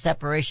about the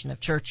separation of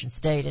church and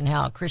state and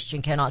how a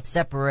Christian cannot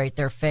separate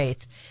their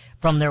faith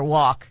from their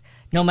walk.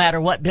 No matter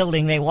what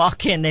building they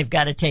walk in, they've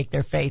got to take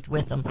their faith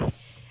with them.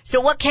 So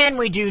what can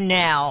we do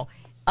now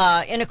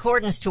in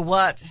accordance to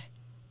what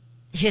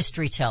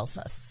history tells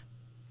us?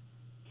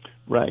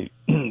 Right.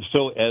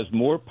 So as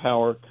more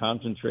power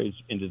concentrates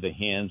into the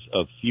hands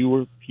of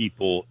fewer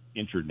people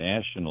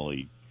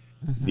internationally,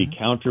 the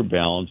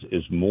counterbalance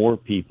is more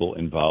people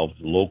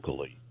involved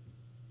locally,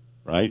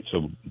 right?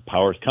 So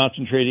power is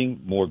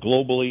concentrating more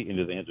globally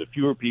into the hands of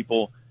fewer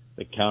people.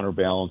 The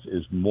counterbalance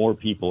is more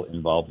people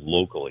involved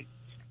locally.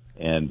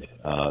 And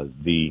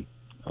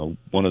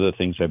one of the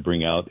things I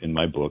bring out in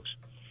my books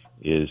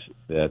is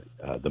that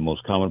the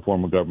most common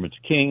form of government is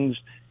kings.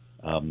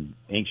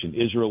 Ancient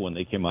Israel, when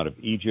they came out of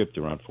Egypt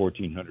around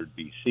 1400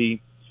 BC,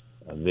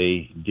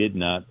 they did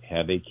not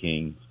have a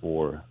king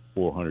for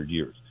 400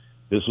 years.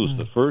 This was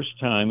the first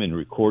time in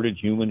recorded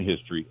human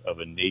history of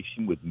a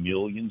nation with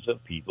millions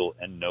of people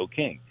and no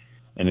king.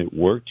 And it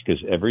worked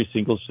because every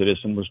single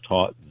citizen was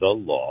taught the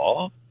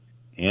law,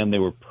 and they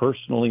were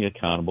personally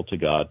accountable to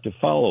God to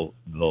follow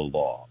the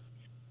law.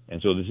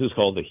 And so this is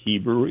called the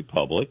Hebrew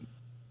Republic.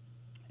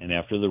 And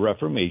after the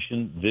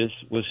Reformation, this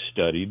was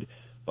studied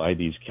by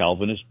these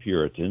Calvinist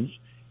Puritans,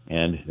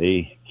 and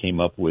they came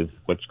up with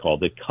what's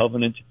called a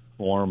covenant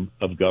form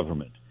of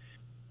government.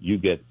 You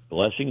get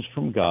blessings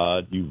from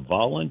God. You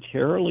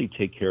voluntarily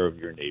take care of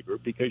your neighbor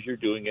because you're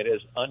doing it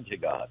as unto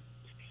God.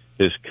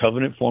 This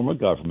covenant form of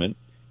government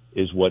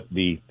is what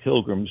the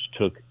Pilgrims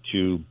took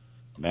to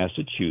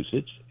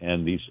Massachusetts,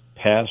 and these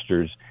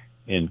pastors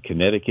in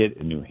Connecticut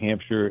and New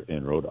Hampshire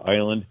and Rhode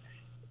Island,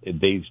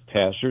 these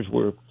pastors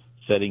were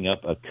setting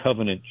up a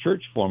covenant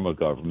church form of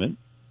government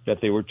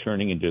that they were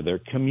turning into their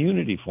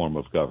community form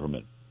of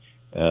government.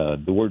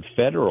 The word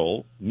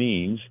federal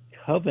means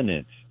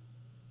covenant.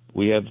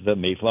 We have the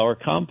Mayflower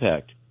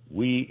Compact.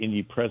 We, in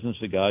the presence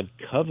of God,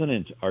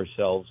 covenant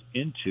ourselves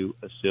into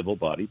a civil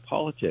body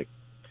politic.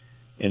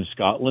 In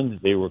Scotland,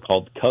 they were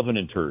called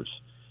covenanters,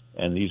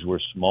 and these were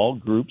small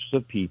groups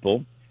of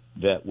people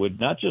that would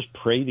not just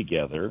pray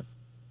together,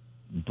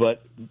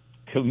 but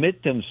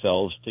commit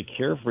themselves to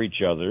care for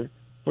each other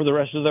for the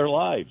rest of their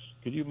lives.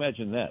 Could you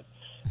imagine that?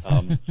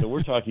 So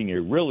we're talking a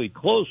really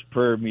close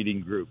prayer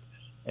meeting group.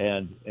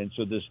 And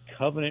so this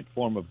covenant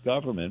form of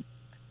government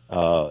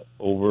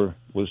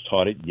was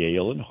taught at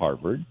Yale and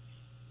Harvard.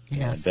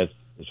 Yes. That's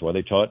why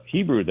they taught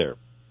Hebrew there.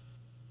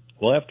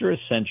 Well, after a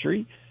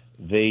century,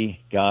 they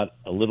got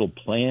a little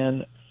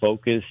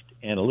plan-focused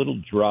and a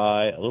little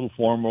dry, a little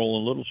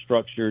formal, a little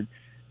structured,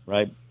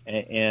 right?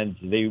 And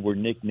they were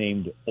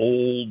nicknamed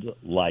Old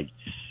Lights.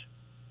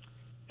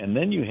 And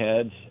then you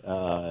had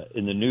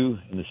in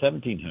the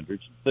 1700s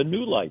the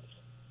New Lights,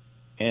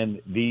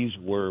 and these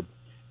were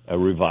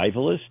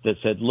revivalists that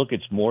said, look,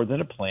 it's more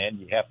than a plan.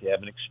 You have to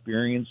have an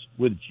experience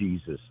with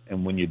Jesus,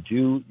 and when you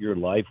do, your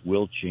life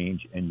will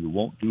change, and you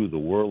won't do the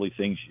worldly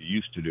things you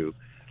used to do,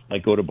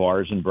 like go to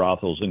bars and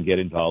brothels and get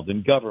involved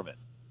in government.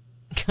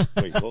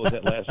 Wait, what was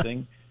that last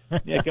thing?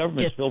 Yeah,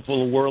 government's filled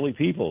full of worldly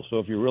people. So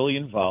if you're really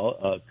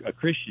involved, a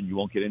Christian, you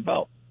won't get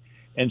involved.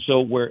 And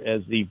so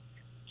whereas the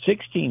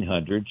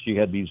 1600s, you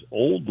had these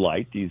old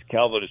light, these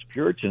Calvinist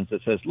Puritans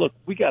that says, look,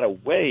 we got a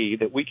way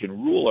that we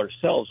can rule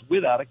ourselves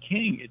without a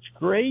king. It's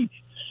great.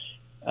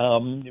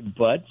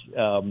 But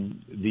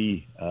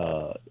the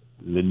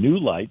New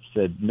Light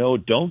said, no,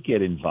 don't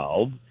get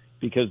involved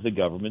because the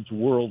government's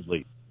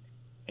worldly.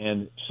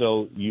 And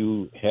so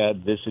you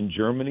had this in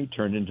Germany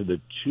turned into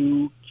the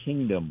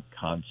two-kingdom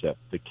concept,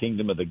 the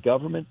kingdom of the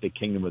government, the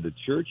kingdom of the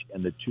church,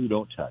 and the two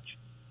don't touch.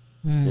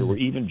 There were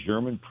even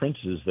German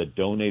princes that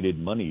donated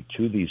money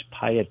to these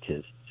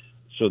pietists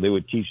so they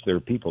would teach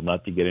their people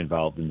not to get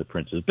involved in the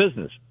prince's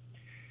business.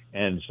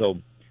 And so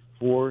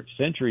 4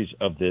 centuries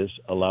of this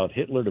allowed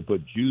Hitler to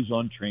put Jews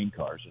on train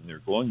cars, and they're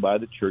going by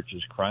the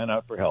churches crying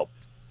out for help.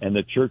 And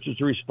the church's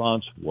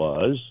response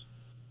was,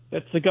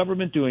 that's the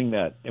government doing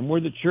that, and we're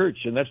the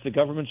church, and that's the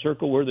government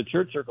circle, we're the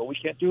church circle. We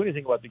can't do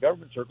anything about the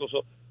government circle,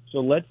 so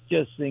let's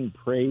just sing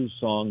praise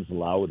songs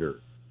louder.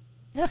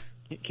 Yeah.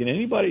 Can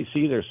anybody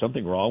see there's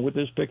something wrong with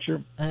this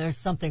picture? There's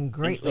something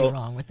greatly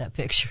wrong with that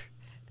picture.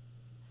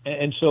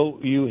 And so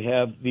you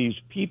have these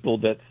people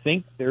that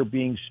think they're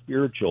being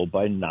spiritual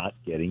by not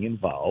getting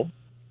involved,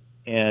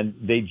 and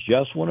they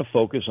just want to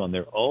focus on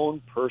their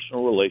own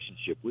personal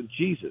relationship with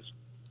Jesus.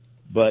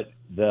 But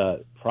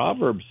the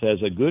proverb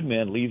says a good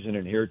man leaves an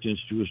inheritance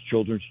to his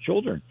children's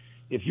children.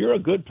 If you're a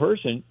good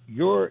person,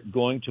 you're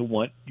going to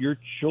want your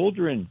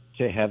children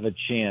to have a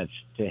chance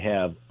to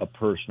have a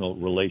personal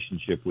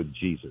relationship with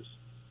Jesus.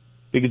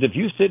 Because if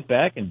you sit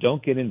back and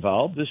don't get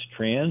involved, this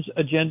trans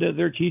agenda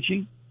they're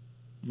teaching,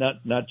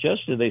 not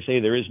just do they say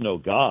there is no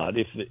God,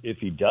 if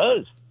he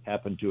does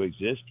happen to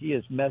exist, he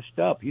is messed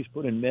up. He's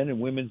put in men and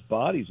women's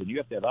bodies, and you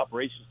have to have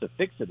operations to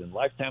fix it, and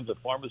lifetimes of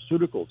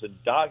pharmaceuticals and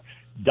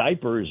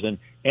diapers and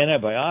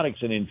antibiotics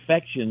and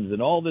infections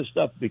and all this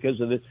stuff because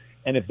of this.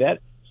 And if that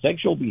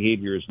sexual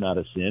behavior is not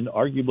a sin,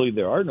 arguably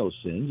there are no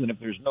sins, and if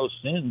there's no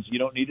sins, you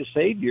don't need a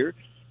savior.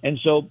 And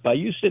so by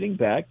you sitting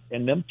back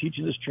and them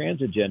teaching this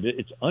trans agenda,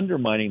 it's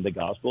undermining the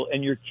gospel,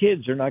 and your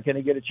kids are not going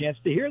to get a chance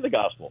to hear the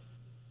gospel.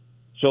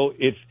 So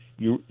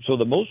so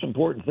the most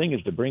important thing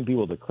is to bring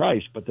people to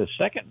Christ, but the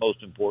second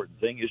most important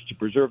thing is to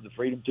preserve the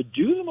freedom to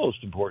do the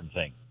most important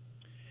thing,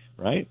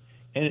 right?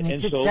 And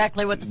it's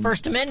exactly what the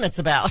First Amendment's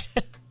about.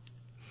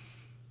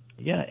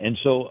 Yeah, and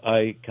so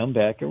I come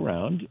back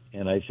around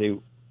and I say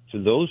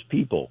to those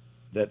people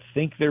that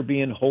think they're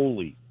being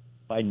holy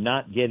by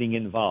not getting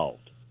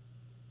involved,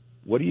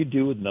 what do you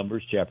do with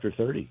Numbers chapter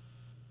 30?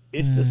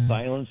 It's the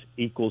silence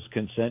equals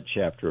consent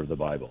chapter of the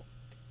Bible.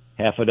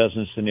 Half a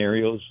dozen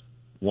scenarios.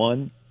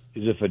 One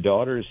is if a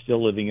daughter is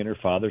still living in her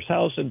father's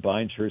house and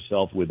binds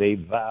herself with a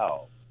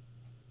vow.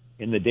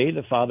 In the day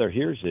the father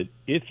hears it,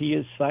 if he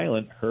is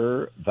silent,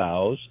 her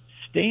vows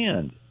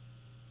stand.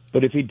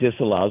 But if he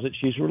disallows it,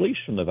 she's released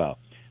from the vow.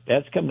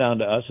 That's come down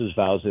to us as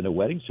vows in a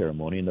wedding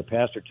ceremony, and the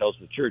pastor tells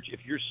the church, if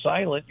you're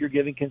silent, you're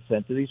giving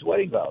consent to these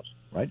wedding vows,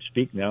 right?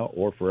 Speak now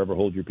or forever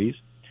hold your peace.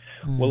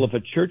 Well, if a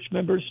church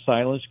member's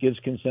silence gives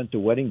consent to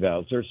wedding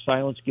vows, their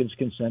silence gives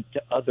consent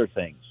to other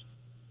things.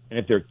 And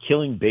if they're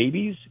killing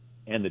babies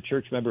and the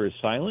church member is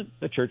silent,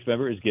 the church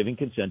member is giving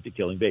consent to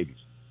killing babies.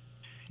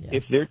 Yes.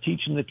 If they're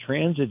teaching the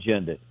trans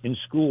agenda in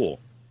school,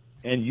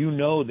 and you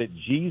know that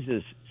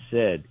Jesus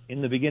said,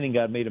 in the beginning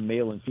God made a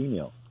male and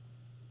female,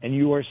 and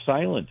you are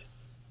silent,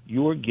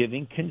 you are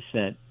giving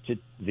consent to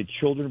the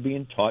children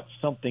being taught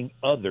something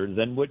other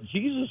than what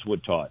Jesus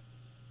would taught.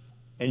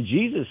 And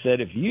Jesus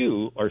said, if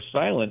you are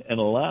silent and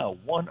allow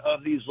one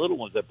of these little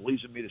ones that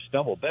believes in me to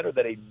stumble, better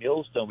that a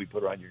millstone be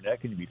put around your neck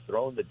and you be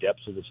thrown in the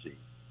depths of the sea.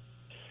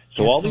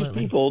 So all these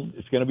people,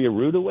 it's going to be a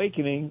rude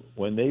awakening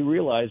when they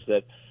realize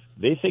that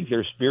they think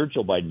they're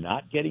spiritual by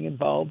not getting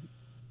involved,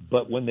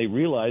 but when they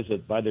realize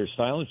that by their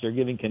silence they're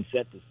giving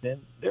consent to sin,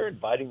 they're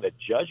inviting the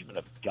judgment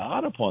of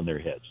God upon their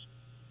heads.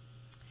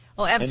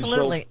 Oh,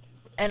 absolutely.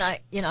 And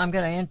I'm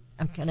going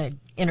to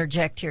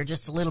interject here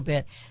just a little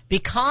bit.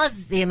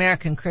 Because the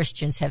American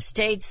Christians have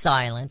stayed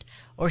silent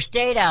or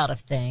stayed out of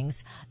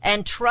things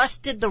and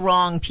trusted the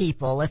wrong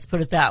people, let's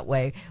put it that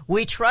way.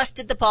 We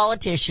trusted the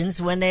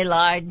politicians when they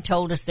lied and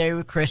told us they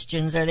were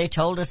Christians or they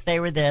told us they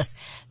were this.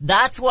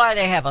 That's why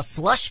they have a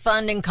slush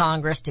fund in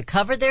Congress to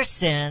cover their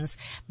sins.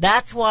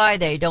 That's why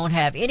they don't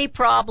have any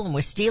problem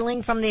with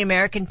stealing from the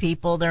American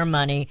people their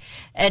money.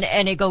 And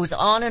it goes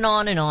on and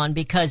on and on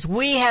because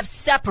we have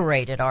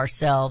separated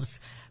ourselves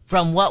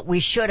from what we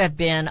should have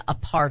been a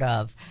part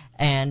of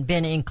and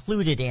been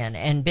included in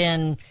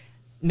and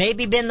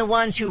maybe been the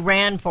ones who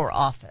ran for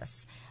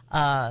office.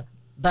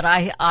 But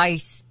I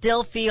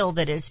still feel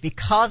that it's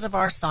because of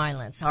our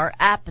silence, our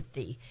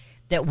apathy,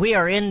 that we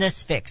are in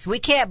this fix. We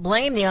can't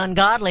blame the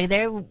ungodly.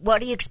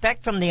 What do you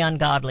expect from the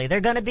ungodly? They're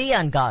going to be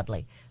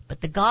ungodly. But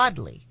the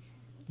godly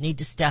need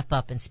to step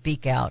up and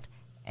speak out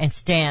and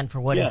stand for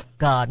what is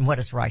God and what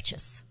is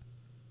righteous.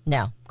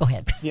 Now, go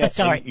ahead. Yeah,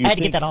 sorry, I had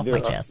to get that off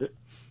my chest.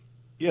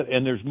 Yeah,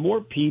 and there's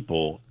more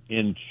people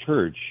in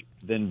church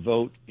than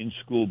vote in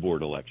school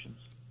board elections.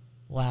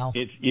 Wow.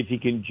 If you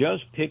can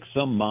just pick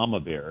some mama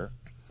bear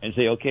and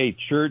say, okay,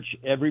 church,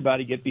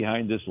 everybody get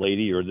behind this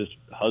lady or this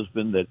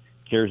husband that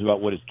cares about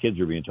what his kids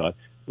are being taught.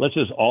 Let's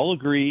just all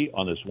agree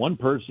on this one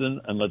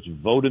person and let's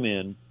vote him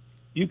in.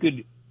 You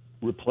could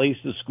replace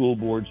the school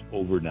boards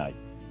overnight.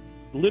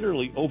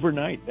 Literally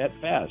overnight, that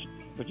fast.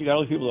 But you got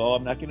all these people,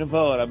 I'm not going to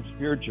vote. I'm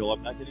spiritual.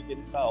 I'm not going to get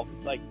involved.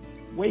 It's like,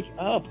 wake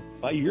up.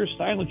 By your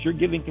silence, you're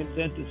giving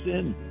consent to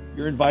sin.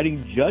 You're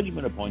inviting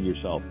judgment upon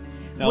yourself.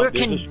 Now, there's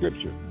a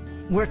scripture.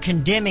 We're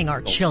condemning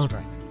our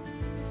children.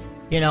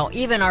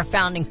 Even our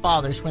founding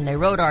fathers, when they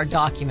wrote our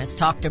documents,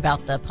 talked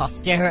about the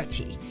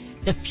posterity,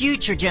 the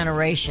future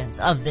generations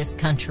of this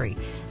country.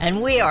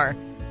 And we are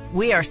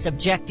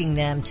subjecting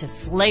them to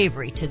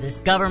slavery, to this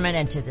government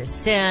and to this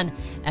sin,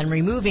 and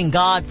removing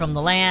God from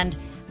the land.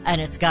 And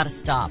it's got to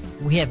stop.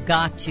 We've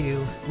got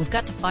to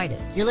fight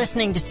it. You're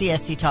listening to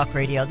CSC Talk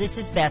Radio. This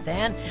is Beth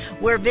Ann.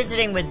 We're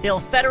visiting with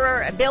Bill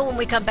Federer. Bill, when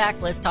we come back,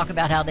 let's talk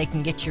about how they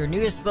can get your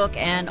newest book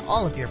and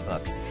all of your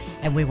books.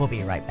 And we will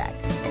be right back.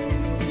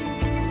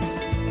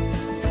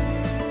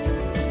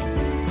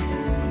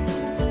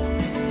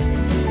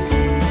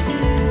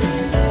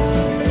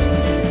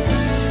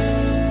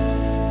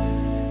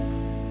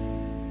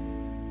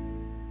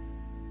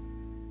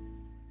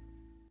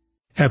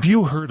 Have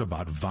you heard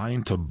about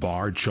Vine to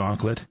Bar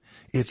chocolate?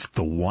 It's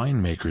the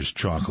winemaker's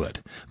chocolate,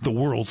 the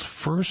world's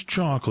first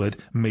chocolate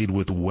made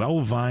with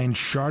well-vined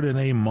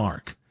Chardonnay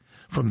marc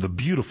from the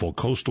beautiful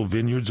coastal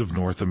vineyards of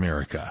North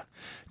America.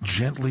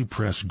 Gently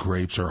pressed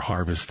grapes are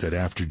harvested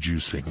after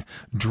juicing,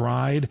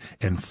 dried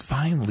and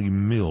finely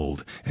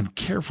milled and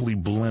carefully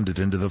blended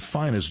into the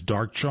finest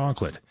dark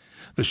chocolate.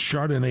 The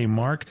Chardonnay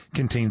marc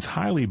contains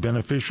highly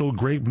beneficial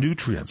grape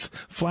nutrients,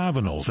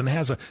 flavanols, and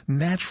has a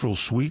natural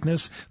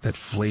sweetness that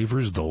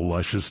flavors the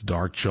luscious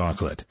dark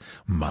chocolate.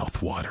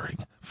 Mouth-watering,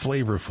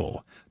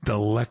 flavorful,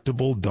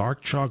 delectable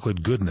dark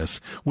chocolate goodness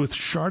with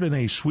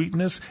Chardonnay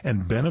sweetness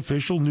and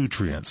beneficial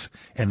nutrients.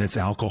 And it's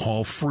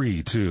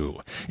alcohol-free, too.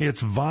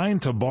 It's Vine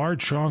to Bar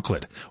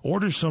chocolate.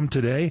 Order some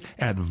today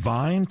at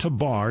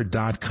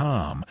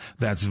vinetobar.com.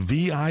 That's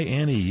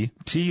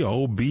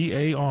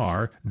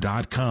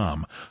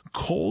VINETOBAR.com.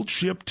 Cold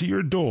shipped to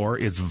your door,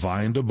 it's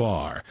Vine to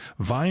Bar.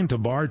 Vine to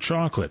Bar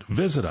chocolate.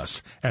 Visit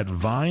us at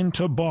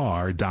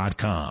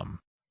vinetobar.com.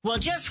 Well,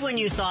 just when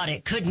you thought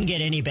it couldn't get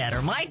any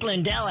better, Mike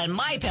Lindell and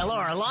MyPillow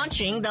are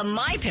launching the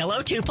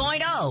MyPillow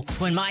 2.0.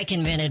 When Mike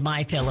invented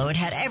MyPillow, it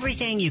had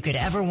everything you could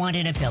ever want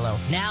in a pillow.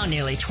 Now,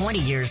 nearly 20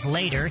 years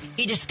later,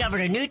 he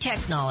discovered a new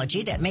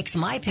technology that makes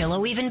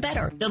MyPillow even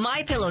better. The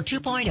MyPillow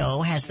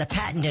 2.0 has the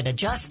patented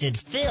adjusted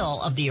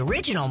fill of the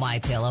original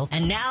MyPillow,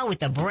 and now with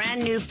the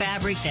brand new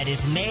fabric that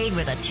is made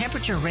with a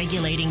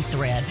temperature-regulating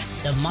thread,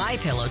 the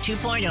MyPillow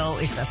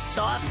 2.0 is the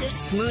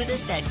softest,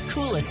 smoothest, and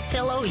coolest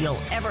pillow you'll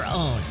ever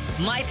own.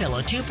 MyPillow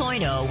MyPillow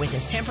 2.0 with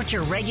its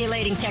temperature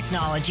regulating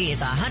technology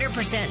is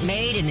 100%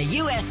 made in the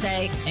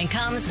USA and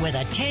comes with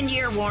a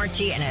 10-year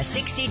warranty and a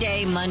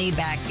 60-day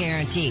money-back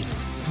guarantee.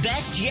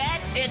 Best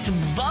yet, it's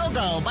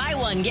BOGO. Buy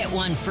one, get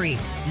one free.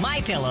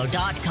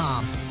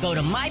 MyPillow.com. Go to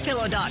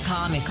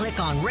MyPillow.com and click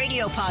on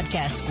Radio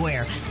Podcast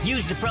Square.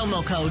 Use the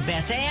promo code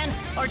BethAnn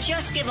or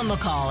just give them a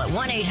call at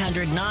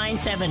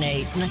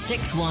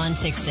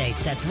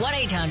 1-800-978-6168. That's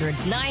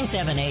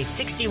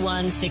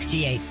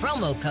 1-800-978-6168.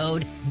 Promo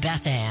code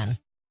BethAnn.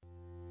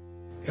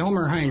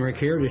 Elmer Heinrich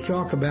here to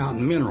talk about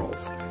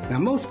minerals. Now,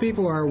 most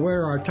people are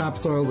aware our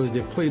topsoil is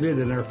depleted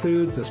and our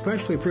foods,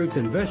 especially fruits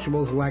and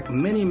vegetables, lack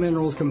many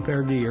minerals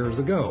compared to years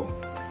ago.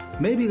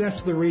 Maybe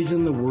that's the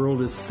reason the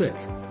world is sick.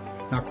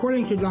 Now,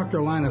 according to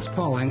Dr. Linus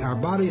Pauling, our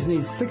bodies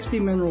need 60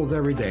 minerals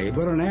every day,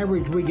 but on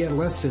average we get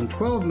less than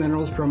 12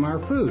 minerals from our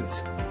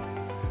foods.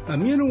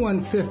 Immuno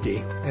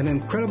 150, an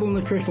incredible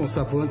nutritional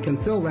supplement, can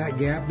fill that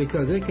gap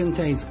because it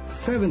contains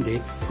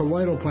 70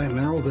 colloidal plant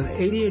minerals and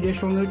 80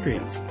 additional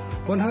nutrients,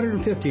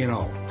 150 in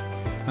all.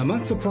 A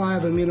month's supply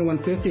of Immuno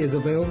 150 is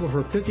available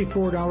for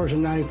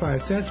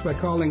 $54.95 by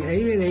calling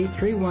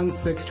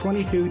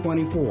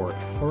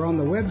 888-316-2224 or on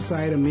the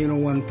website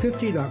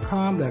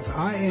immuno150.com. That's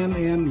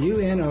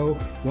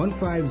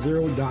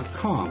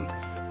IMMUNO150.com.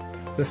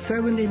 The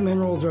 70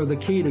 minerals are the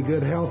key to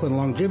good health and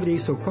longevity,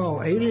 so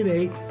call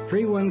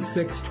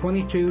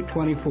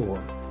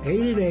 888-316-2224.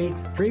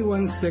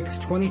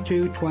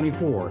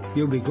 888-316-2224.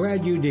 You'll be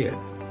glad you did.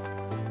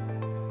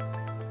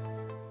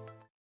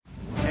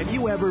 Have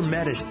you ever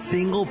met a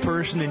single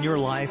person in your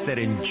life that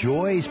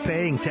enjoys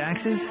paying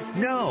taxes?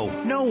 No,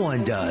 no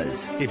one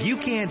does. If you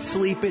can't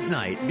sleep at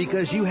night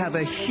because you have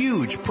a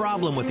huge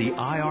problem with the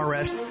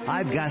IRS,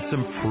 I've got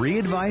some free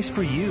advice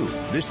for you.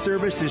 This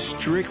service is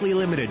strictly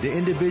limited to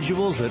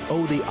individuals that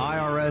owe the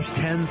IRS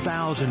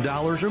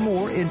 $10,000 or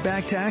more in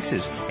back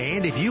taxes.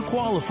 And if you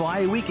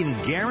qualify, we can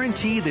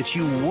guarantee that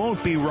you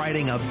won't be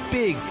writing a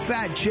big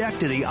fat check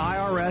to the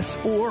IRS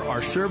or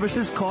our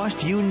services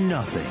cost you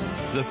nothing.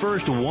 The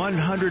first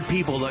 100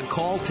 people that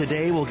call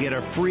today will get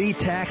a free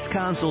tax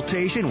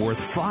consultation worth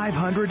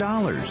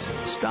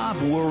 $500.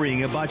 Stop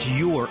worrying about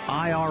your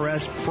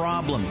IRS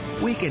problem.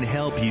 We can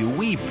help you,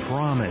 we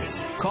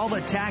promise. Call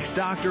the tax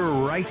doctor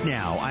right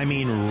now. I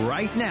mean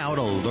right now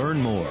to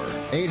learn more.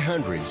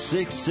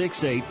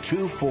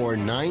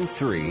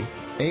 800-668-2493.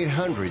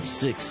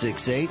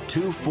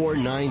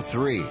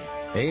 800-668-2493.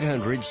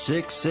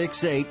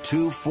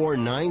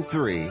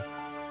 800-668-2493.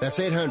 That's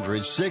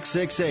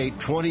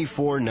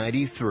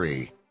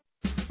 800-668-2493.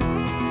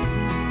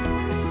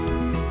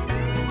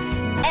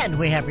 And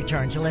we have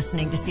returned. You're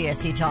listening to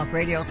CSC Talk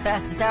Radio's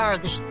fastest hour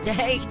of the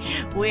day.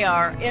 We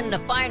are in the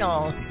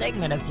final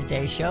segment of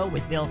today's show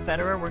with Bill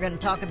Federer. We're going to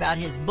talk about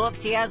his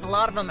books. He has a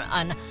lot of them.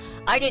 And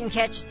I didn't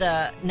catch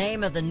the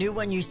name of the new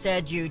one. You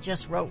said you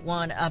just wrote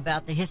one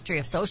about the history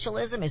of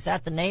socialism. Is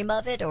that the name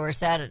of it, or is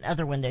that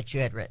another one that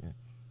you had written?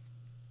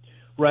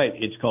 Right.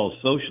 It's called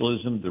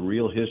Socialism, the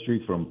Real History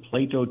from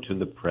Plato to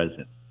the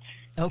Present.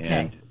 Okay.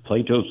 And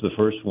Plato's the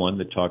first one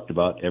that talked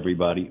about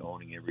everybody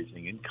owning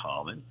everything in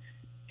common.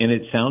 And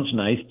it sounds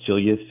nice till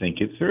you think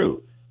it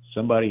through.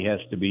 Somebody has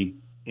to be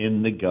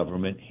in the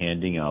government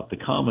handing out the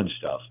common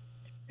stuff.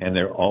 And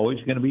they're always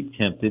going to be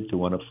tempted to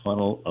want to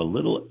funnel a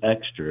little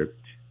extra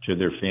to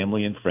their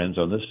family and friends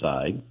on the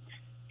side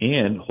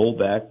and hold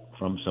back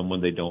from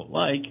someone they don't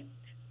like.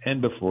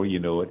 And before you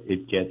know it,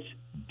 it gets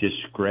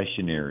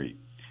discretionary.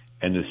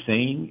 And the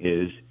saying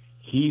is,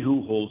 he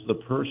who holds the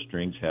purse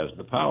strings has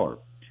the power.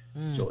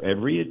 So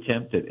every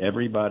attempt at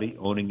everybody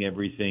owning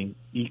everything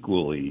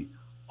equally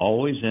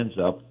always ends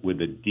up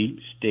with a deep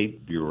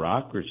state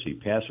bureaucracy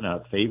passing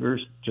out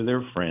favors to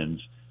their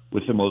friends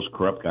with the most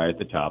corrupt guy at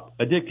the top,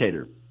 a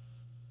dictator.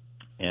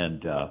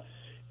 And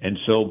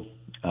so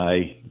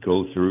I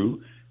go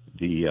through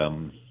the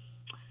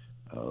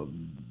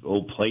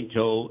old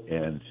Plato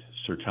and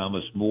Sir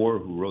Thomas More,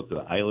 who wrote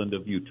The Island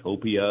of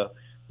Utopia,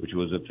 which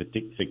was a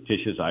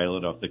fictitious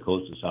island off the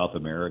coast of South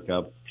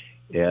America.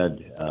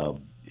 And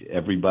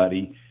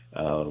everybody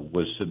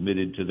was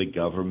submitted to the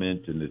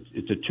government, and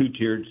it's a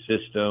two-tiered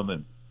system,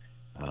 and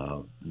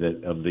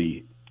that of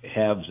the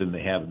haves and the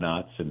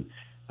have-nots, and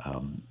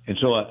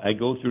so I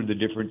go through the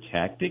different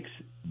tactics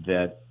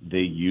that they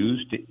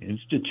use to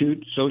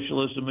institute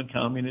socialism and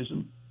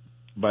communism.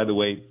 By the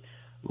way,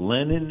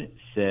 Lenin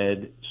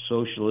said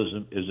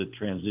socialism is a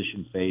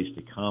transition phase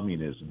to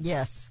communism.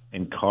 Yes.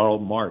 And Karl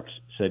Marx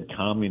said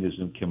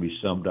communism can be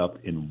summed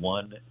up in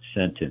one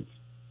sentence: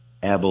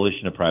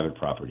 abolition of private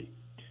property.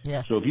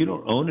 Yes. So if you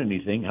don't own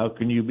anything, how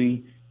can you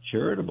be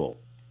charitable?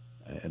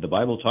 The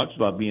Bible talks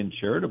about being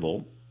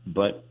charitable,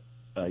 but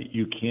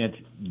you can't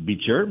be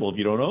charitable if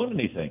you don't own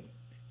anything.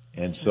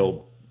 And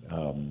so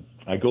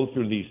I go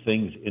through these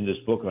things in this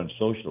book on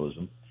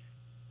socialism.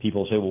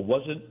 People say, well,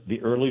 wasn't the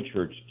early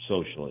church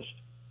socialist?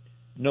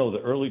 No, the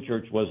early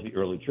church was the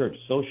early church.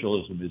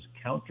 Socialism is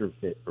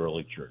counterfeit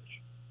early church.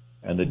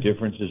 And the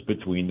difference is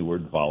between the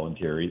word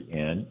voluntary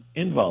and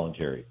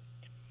involuntary.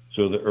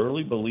 So the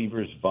early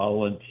believers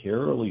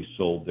voluntarily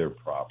sold their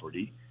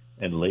property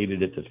and laid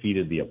it at the feet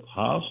of the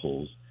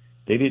apostles.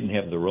 They didn't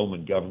have the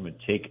Roman government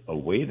take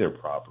away their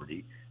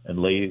property and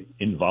lay it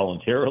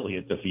involuntarily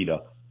at the feet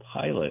of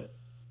Pilate.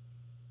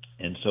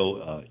 And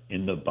so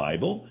in the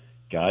Bible,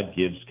 God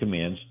gives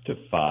commands to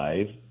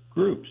 5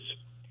 groups: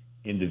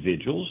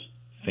 individuals,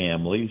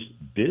 families,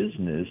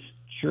 business,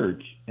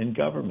 church, and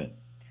government.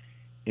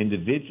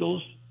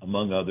 Individuals,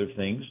 among other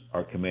things,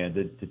 are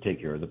commanded to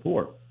take care of the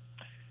poor.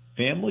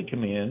 Family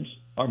commands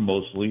are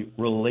mostly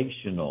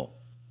relational.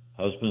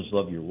 Husbands,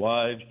 love your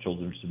wives.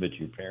 Children, submit to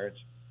your parents.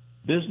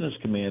 Business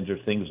commands are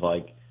things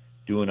like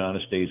do an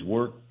honest day's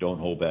work, don't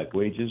hold back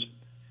wages.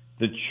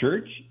 The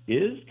church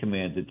is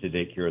commanded to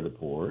take care of the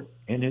poor,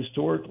 and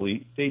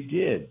historically they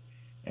did.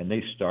 And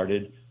they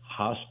started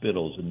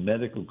hospitals and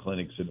medical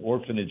clinics and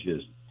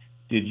orphanages.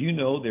 Did you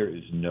know there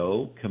is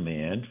no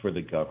command for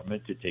the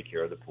government to take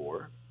care of the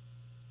poor?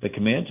 The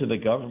command to the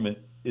government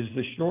is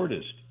the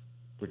shortest: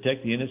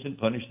 protect the innocent,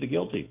 punish the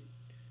guilty.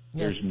 Yes.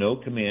 There's no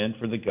command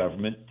for the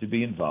government to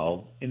be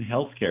involved in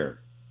health care.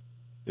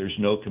 There's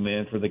no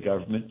command for the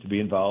government to be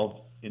involved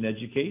in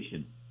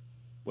education.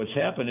 What's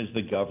happened is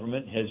the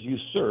government has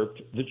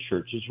usurped the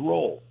church's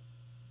role.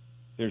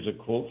 There's a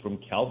quote from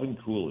Calvin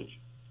Coolidge.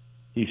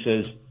 He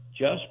says,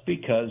 just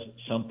because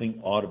something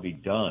ought to be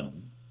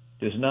done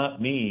does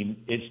not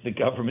mean it's the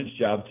government's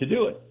job to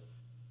do it.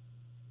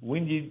 We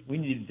need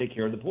to take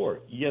care of the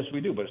poor. Yes,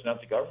 we do, but it's not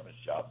the government's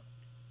job.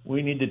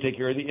 We need to take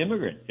care of the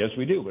immigrant. Yes,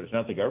 we do, but it's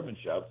not the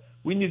government's job.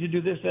 We need to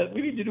do this, that.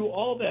 We need to do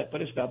all that,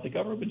 but it's not the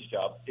government's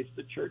job. It's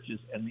the church's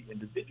and the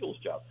individual's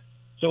job.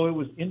 So it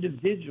was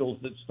individuals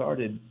that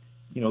started,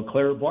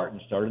 Clara Barton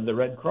started the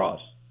Red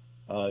Cross.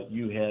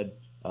 You had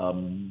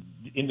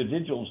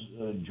individuals,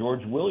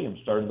 George Williams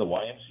started the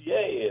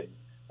YMCA,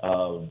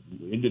 and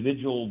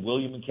individual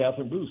William and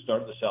Catherine Booth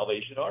started the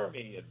Salvation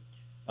Army, and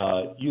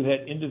you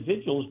had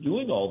individuals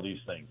doing all these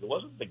things. It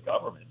wasn't the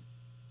government.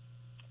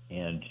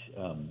 And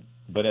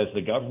but as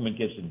the government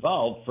gets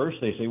involved,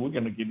 first they say, we're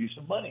going to give you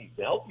some money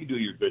to help you do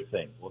your good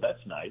thing. Well,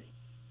 that's nice.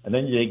 And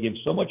then they give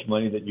so much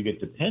money that you get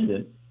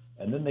dependent.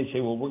 And then they say,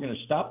 well, we're going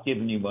to stop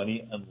giving you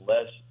money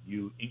unless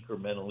you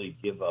incrementally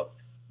give up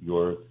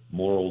your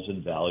morals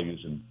and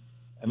values. And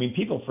I mean,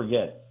 people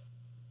forget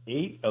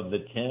 8 of the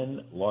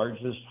 10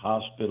 largest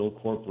hospital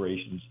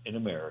corporations in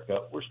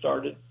America were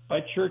started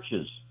by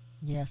churches.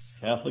 Yes.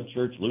 Catholic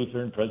Church,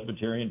 Lutheran,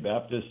 Presbyterian,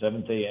 Baptist,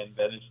 Seventh-day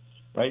Adventist,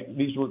 right?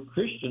 These were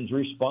Christians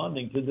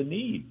responding to the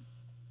need.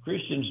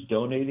 Christians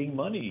donating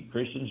money,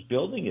 Christians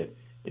building it.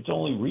 It's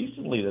only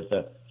recently that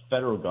the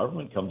federal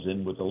government comes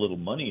in with a little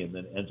money and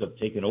then ends up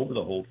taking over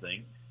the whole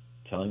thing,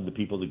 telling the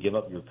people to give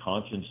up your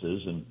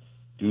consciences and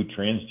do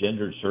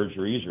transgender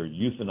surgeries or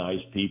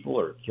euthanize people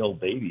or kill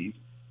babies.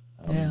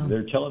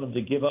 They're telling them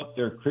to give up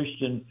their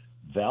Christian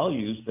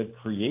values that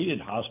created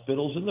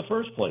hospitals in the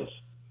first place.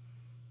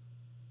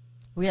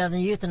 Yeah, the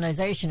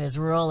euthanization is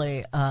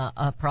really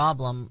a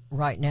problem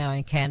right now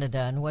in Canada,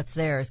 and what's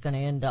there is going to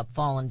end up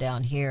falling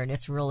down here, and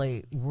it's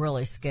really,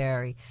 really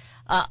scary.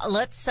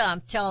 Let's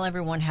tell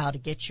everyone how to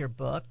get your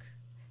book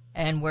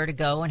and where to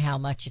go and how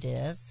much it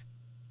is.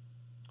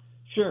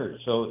 Sure.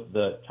 So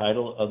the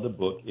title of the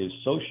book is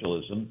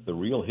Socialism, The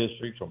Real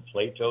History from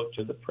Plato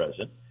to the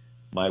Present.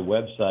 My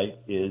website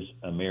is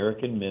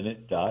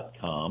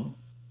AmericanMinute.com,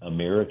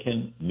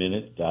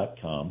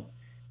 AmericanMinute.com,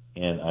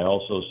 and I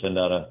also send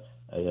out a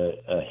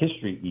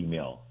history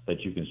email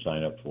that you can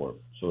sign up for.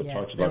 So it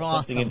talks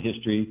about something in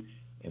history,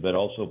 but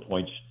also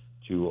points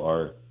to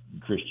our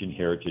Christian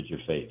heritage of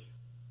faith.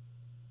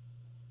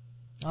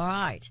 All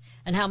right.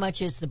 And how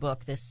much is the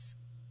book? It's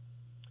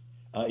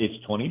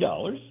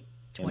 $20.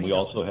 And we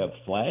also have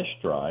flash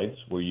drives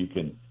where you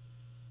can,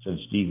 since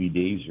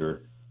DVDs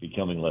are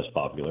becoming less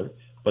popular,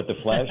 but the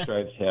flash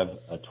drives have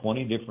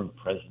 20 different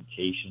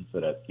presentations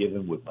that I've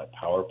given with my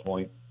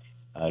PowerPoint.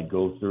 I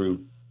go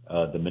through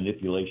the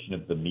manipulation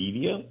of the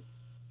media,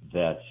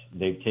 that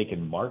they've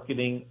taken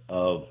marketing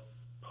of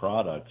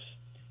products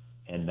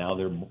and now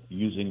they're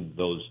using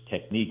those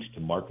techniques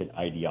to market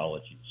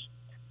ideologies.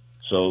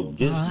 So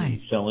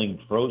Disney selling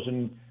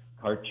frozen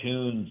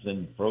cartoons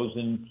and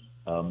frozen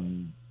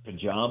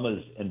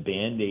pajamas and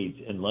Band-Aids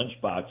and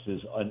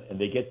lunchboxes, and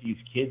they get these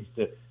kids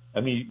to,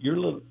 your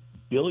little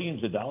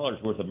billions of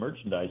dollars worth of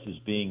merchandise is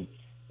being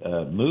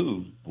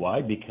moved.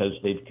 Why? Because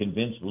they've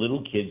convinced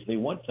little kids they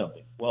want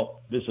something.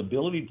 Well, this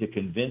ability to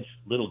convince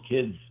little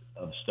kids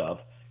of stuff,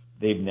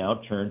 they've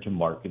now turned to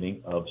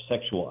marketing of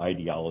sexual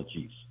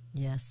ideologies.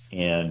 Yes.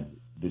 And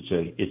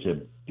it's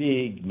a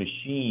big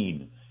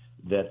machine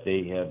that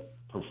they have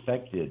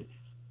perfected,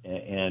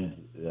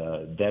 and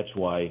that's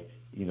why,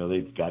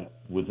 they've got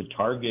with the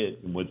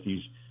Target and with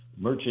these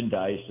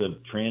merchandise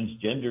of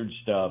transgendered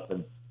stuff,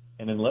 and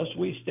unless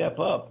we step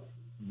up,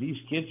 these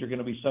kids are going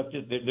to be sucked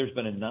in. There's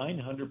been a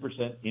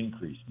 900%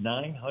 increase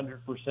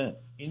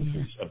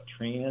of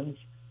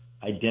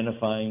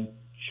trans-identifying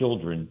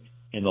children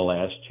in the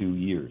last 2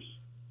 years.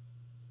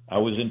 I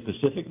was in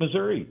Pacific,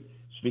 Missouri,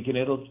 speaking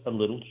at a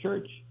little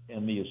church,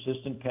 and the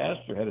assistant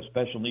pastor had a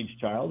special needs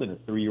child and a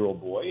 3-year-old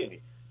boy, and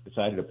he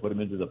decided to put him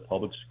into the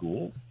public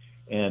school,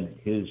 and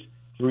his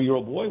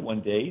 3-year-old boy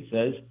one day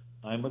says,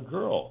 I'm a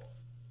girl.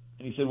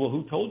 And he said, well,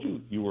 who told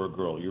you you were a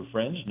girl? Your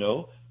friends?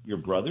 No. Your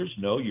brothers?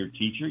 No. Your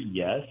teacher?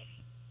 Yes.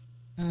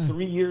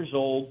 3 years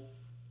old,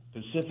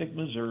 Pacific,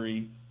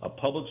 Missouri, a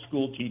public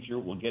school teacher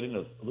will get in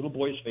a little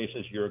boy's face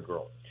and says, you're a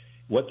girl.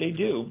 What they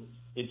do,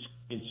 it's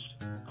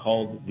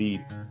called the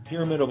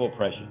pyramid of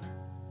oppression.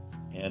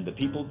 And the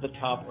people at the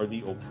top are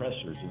the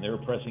oppressors, and they're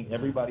oppressing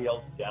everybody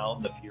else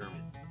down the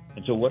pyramid.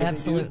 And so what do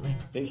they do?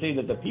 They say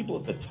that the people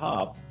at the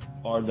top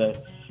are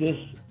the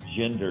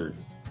cisgendered.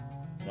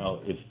 Now,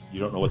 if you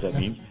don't know what that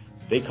means,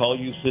 they call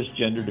you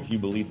cisgendered if you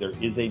believe there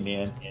is a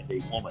man and a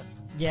woman.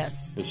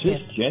 Yes. The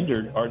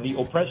cisgendered are the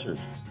oppressors.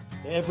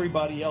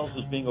 Everybody else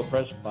is being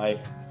oppressed by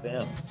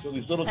them. So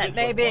these little kids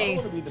I don't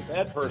want to be the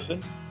bad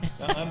person.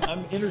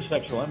 I'm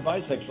intersexual. I'm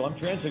bisexual. I'm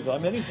transsexual.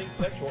 I'm anything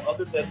sexual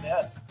other than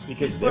that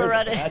because they're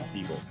the bad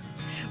people.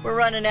 We're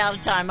running out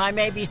of time. I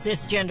may be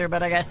cisgender,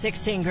 but I got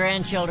 16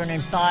 grandchildren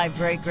and 5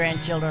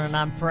 great-grandchildren, and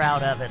I'm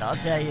proud of it. I'll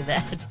tell you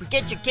that.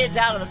 Get your kids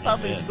out of the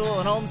public school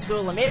and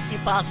homeschool them if you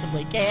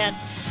possibly can.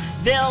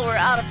 Bill, we're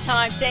out of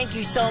time. Thank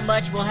you so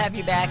much. We'll have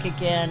you back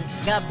again.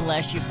 God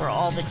bless you for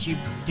all that you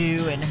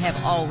do and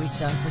have always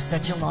done for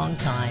such a long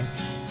time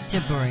to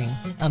bring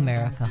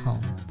America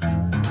home.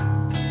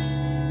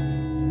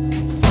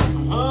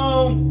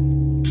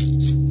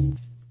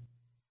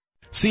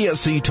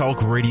 CSC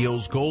Talk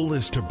Radio's goal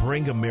is to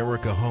bring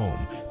America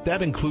home.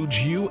 That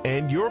includes you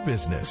and your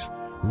business.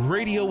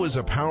 Radio is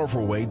a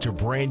powerful way to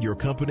brand your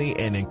company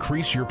and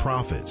increase your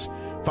profits.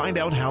 Find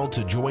out how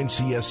to join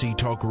CSC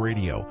Talk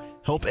Radio,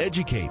 help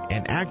educate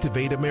and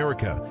activate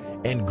America,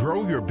 and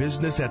grow your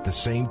business at the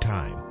same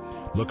time.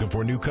 Looking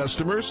for new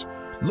customers?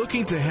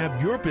 Looking to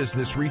have your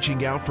business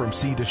reaching out from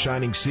sea to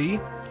shining sea?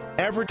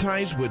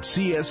 Advertise with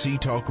CSC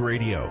Talk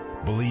Radio.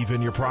 Believe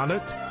in your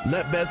product?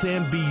 Let Beth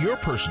Ann be your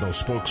personal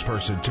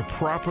spokesperson to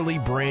properly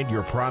brand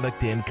your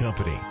product and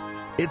company.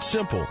 It's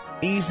simple,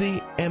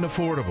 easy, and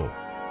affordable.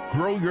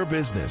 Grow your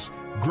business,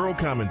 grow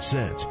common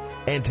sense,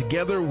 and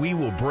together we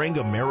will bring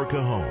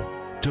America home.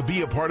 To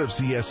be a part of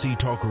CSC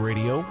Talk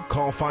Radio,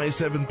 call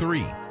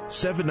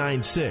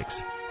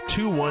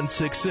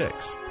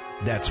 573-796-2166.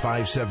 That's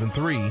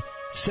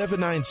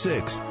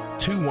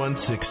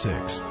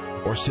 573-796-2166.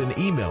 Or send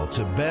email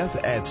to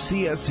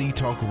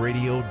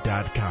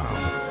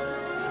beth@csctalkradio.com.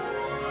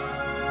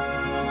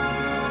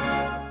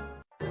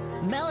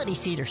 Melody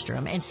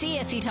Cedarstrom and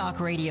CSC Talk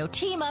Radio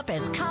team up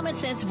as common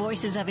sense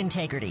voices of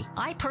integrity.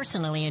 I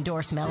personally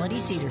endorse Melody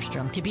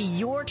Cedarstrom to be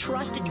your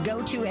trusted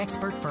go-to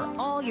expert for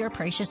all your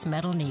precious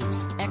metal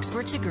needs.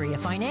 Experts agree a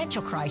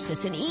financial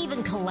crisis and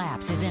even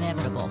collapse is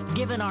inevitable.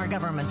 Given our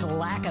government's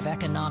lack of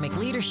economic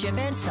leadership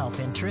and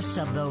self-interests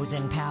of those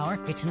in power,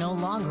 it's no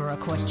longer a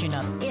question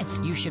of if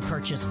you should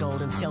purchase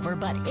gold and silver,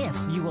 but if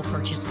you will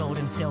purchase gold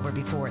and silver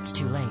before it's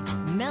too late.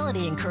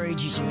 Melody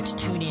encourages you to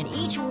tune in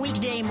each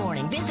weekday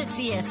morning. Visit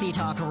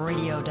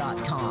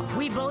CSCTalkRadio.com.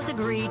 We both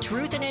agree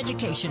truth and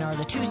education are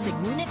the two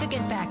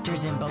significant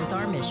factors in both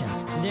our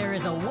missions. There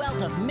is a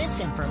wealth of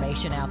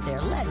misinformation out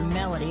there. Let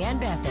Melody and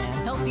Beth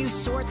Ann help you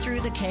sort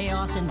through the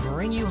chaos and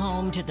bring you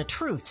home to the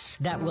truths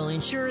that will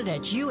ensure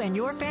that you and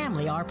your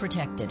family are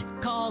protected.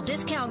 Call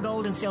Discount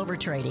Gold and Silver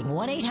Trading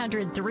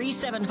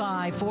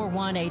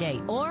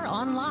 1-800-375-4188 or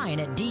online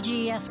at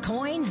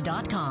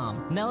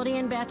dgscoins.com. Melody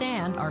and Beth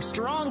Ann are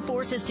strong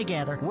forces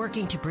together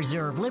working to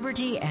preserve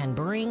liberty and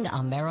bring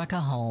America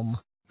home.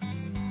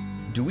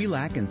 Do we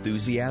lack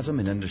enthusiasm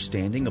and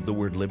understanding of the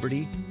word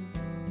liberty?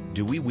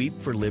 Do we weep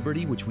for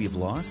liberty which we have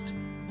lost?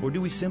 Or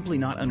do we simply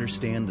not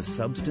understand the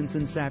substance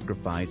and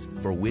sacrifice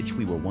for which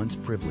we were once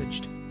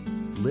privileged?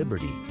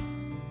 Liberty.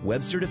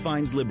 Webster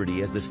defines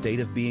liberty as the state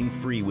of being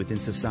free within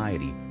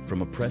society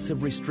from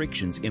oppressive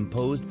restrictions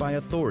imposed by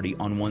authority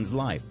on one's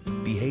life,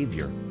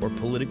 behavior, or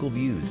political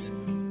views.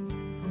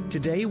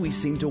 Today we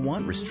seem to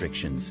want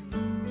restrictions.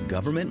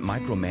 Government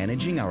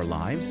micromanaging our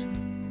lives?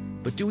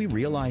 But do we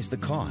realize the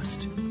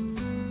cost?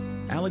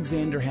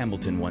 Alexander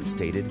Hamilton once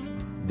stated,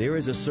 "There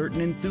is a certain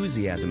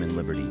enthusiasm in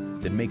liberty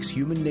that makes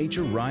human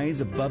nature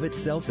rise above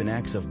itself in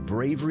acts of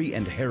bravery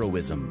and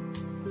heroism."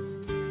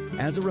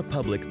 As a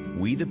republic,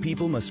 we the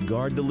people must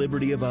guard the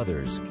liberty of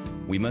others.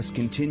 We must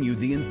continue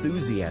the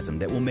enthusiasm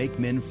that will make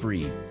men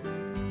free.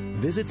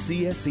 Visit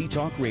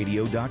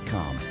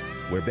csctalkradio.com,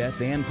 where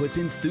Beth Ann puts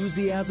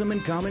enthusiasm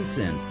and common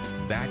sense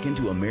back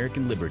into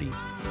American liberty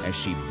as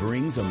she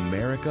brings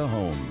America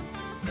home.